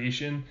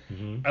interrogation.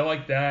 Mm-hmm. I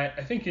like that.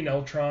 I think in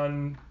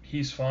Ultron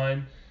he's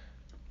fine.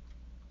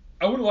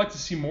 I would have liked to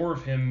see more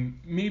of him.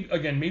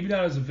 Maybe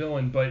not as a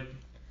villain, but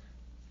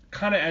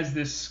kind of as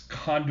this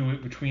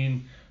conduit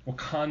between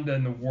Wakanda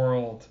and the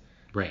world.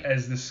 Right.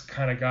 As this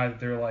kind of guy that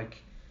they're like,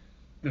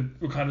 the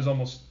Wakanda's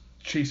almost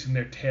chasing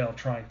their tail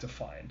trying to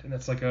find, and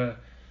that's like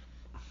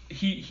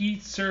he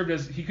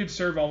could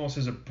serve almost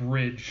as a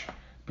bridge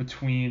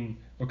between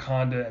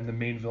Wakanda and the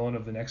main villain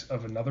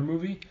of another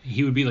movie.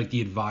 He would be like the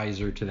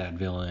advisor to that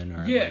villain,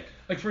 or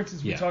like for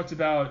instance, we talked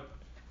about,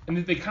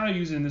 and they kind of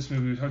use it in this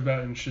movie. We talked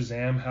about in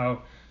Shazam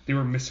how they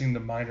were missing the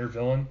minor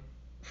villain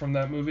from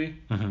that movie.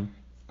 Mm-hmm.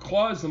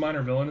 Claw is the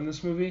minor villain in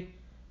this movie.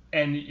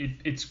 And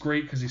it's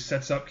great because he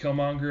sets up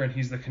Killmonger and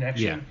he's the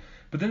connection. Yeah.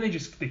 But then they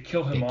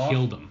kill him off. They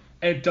killed him.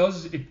 And it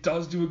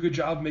does do a good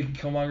job of making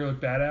Killmonger look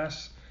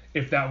badass.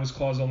 If that was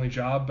Claw's only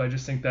job, but I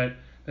just think that's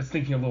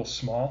thinking a little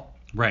small.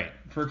 Right.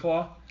 For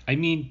Claw. I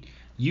mean,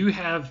 you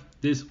have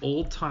this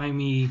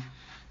old-timey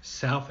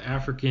South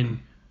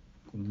African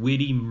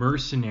witty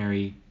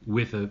mercenary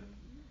with a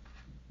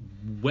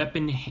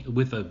weapon,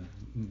 with a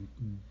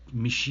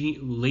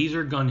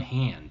laser gun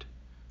hand,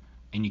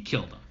 and you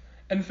killed him.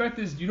 And the fact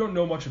is, you don't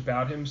know much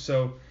about him,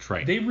 so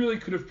they really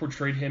could have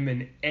portrayed him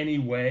in any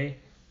way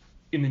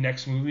in the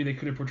next movie. They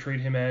could have portrayed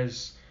him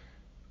as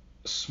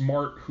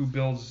smart who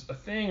builds a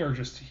thing, or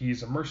just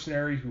he's a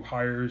mercenary who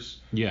hires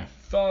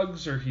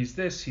thugs, or he's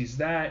this, he's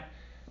that.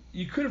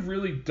 You could have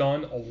really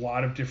done a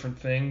lot of different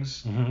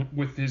things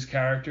with his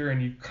character, and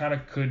you kind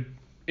of could,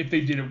 if they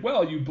did it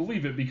well, you'd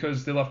believe it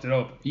because they left it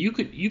open. You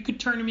could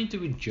turn him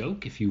into a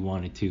joke if you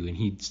wanted to, and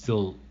he'd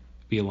still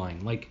be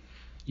aligned. Like,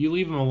 you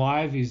leave him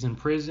alive, he's in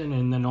prison,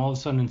 and then all of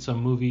a sudden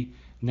in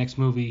next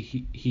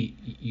movie,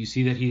 you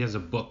see that he has a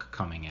book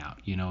coming out,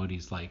 and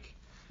he's like,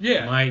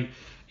 my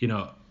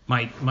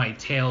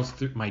tales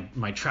through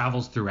my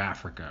travels through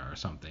Africa or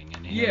something,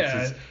 and he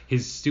has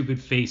his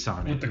stupid face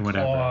on it and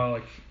whatever. Claw,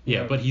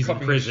 but he's in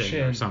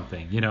prison or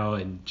something,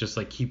 and just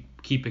like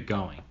keep it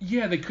going.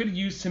 Yeah, they could have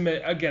used him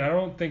again. I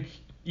don't think,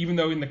 even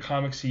though in the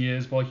comics he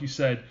is, but like you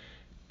said,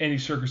 Andy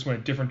Serkis went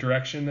a different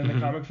direction than the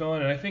comic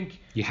villain, and I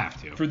think you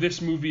have to. For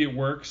this movie, it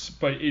works,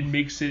 but it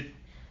makes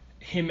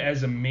him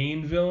as a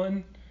main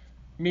villain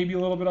maybe a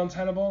little bit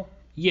untenable.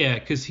 Yeah,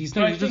 because he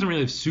doesn't really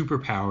have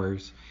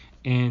superpowers,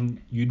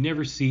 and you'd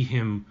never see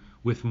him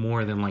with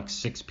more than like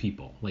 6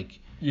 people. Like,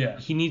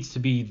 he needs to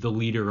be the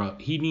leader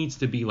of. He needs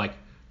to be like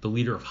the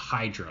leader of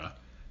Hydra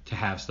to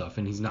have stuff,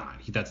 and he's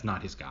not. That's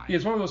not his guy. Yeah,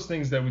 it's one of those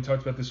things that we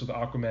talked about this with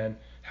Aquaman.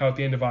 How at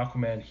the end of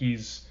Aquaman,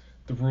 he's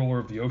the ruler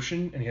of the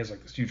ocean, and he has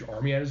like this huge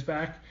army at his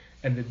back,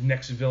 and the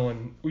next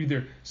villain,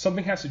 either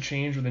something has to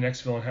change or the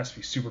next villain has to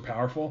be super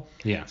powerful.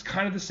 Yeah. It's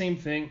kind of the same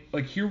thing.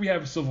 Like, here we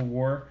have a civil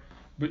war,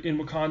 but in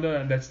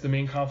Wakanda, and that's the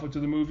main conflict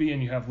of the movie,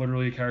 and you have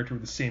literally a character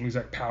with the same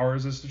exact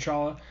powers as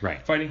T'Challa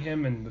fighting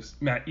him, and this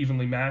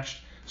evenly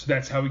matched. So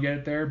that's how we get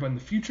it there. But in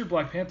the future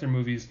Black Panther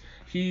movies,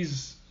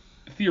 he's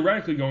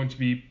theoretically going to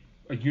be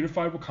a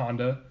unified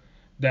Wakanda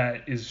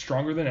that is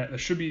stronger than that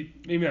should be,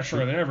 maybe not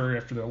stronger than ever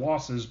after their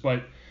losses,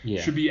 but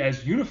should be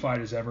as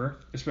unified as ever,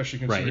 especially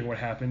considering what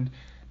happened,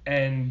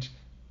 and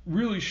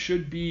really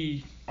should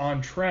be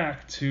on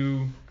track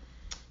to.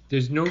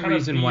 There's no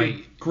reason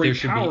why there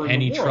should be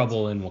any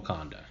trouble in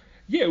Wakanda.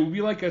 Yeah, it would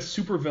be like a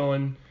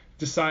supervillain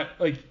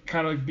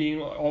kind of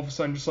being all of a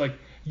sudden just like,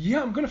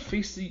 I'm gonna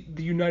face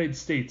the United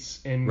States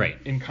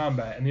in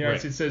combat, and the United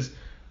States says,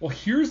 well,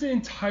 here's an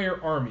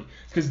entire army,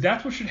 because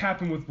that's what should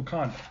happen with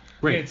Wakanda.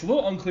 Right. And it's a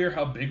little unclear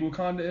how big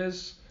Wakanda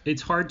is.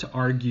 It's hard to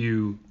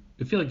argue.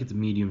 I feel like it's a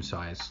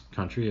medium-sized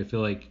country. I feel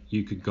like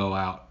you could go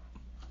out,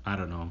 I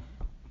don't know,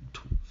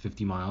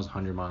 50 miles,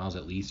 100 miles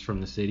at least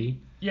from the city.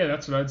 Yeah,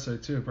 that's what I'd say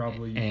too,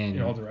 probably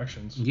in all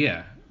directions.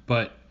 Yeah,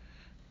 but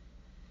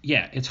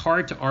it's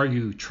hard to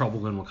argue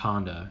trouble in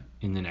Wakanda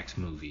in the next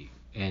movie,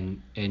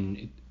 and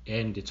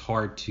it's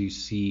hard to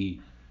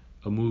see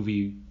a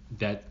movie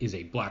that is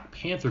a Black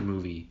Panther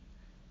movie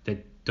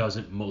that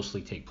doesn't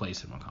mostly take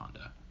place in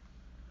Wakanda.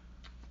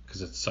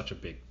 Because it's such a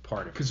big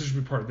part of it. Because it should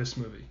be part of this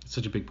movie. It's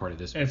such a big part of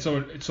this movie.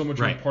 And it's so much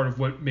of a part of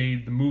what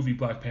made the movie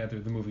Black Panther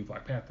the movie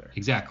Black Panther.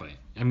 Exactly.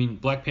 I mean,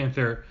 Black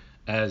Panther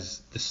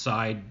as the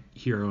side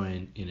hero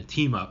in a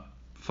team up,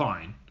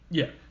 fine.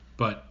 Yeah.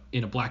 But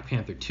in a Black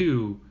Panther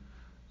 2,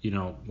 he's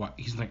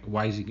not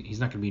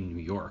going to be in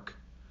New York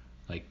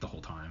like the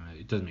whole time.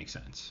 It doesn't make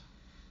sense.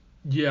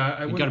 Yeah,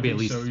 I wouldn't got to be at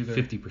think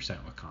least so 50%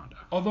 Wakanda.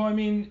 Although, I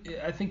mean,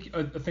 I think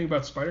a thing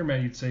about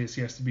Spider-Man you'd say is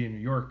he has to be in New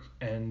York,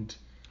 and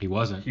He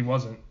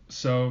wasn't.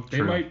 So they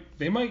True. might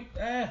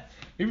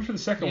maybe for the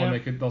second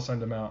one they'll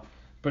send him out.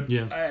 But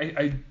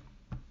I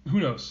who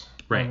knows?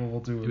 Right. What we'll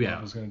do what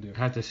Marvel's going to do.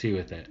 Have to see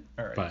with it.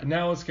 All right. But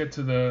now let's get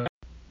to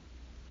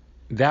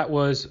that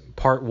was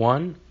part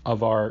 1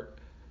 of our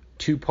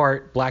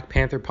 2-part Black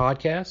Panther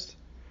podcast.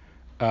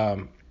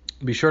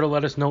 Be sure to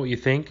let us know what you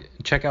think.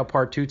 Check out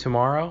part 2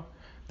 tomorrow.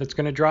 That's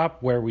going to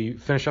drop, where we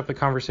finish up the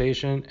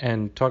conversation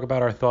and talk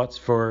about our thoughts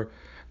for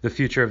the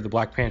future of the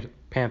Black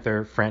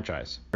Panther franchise.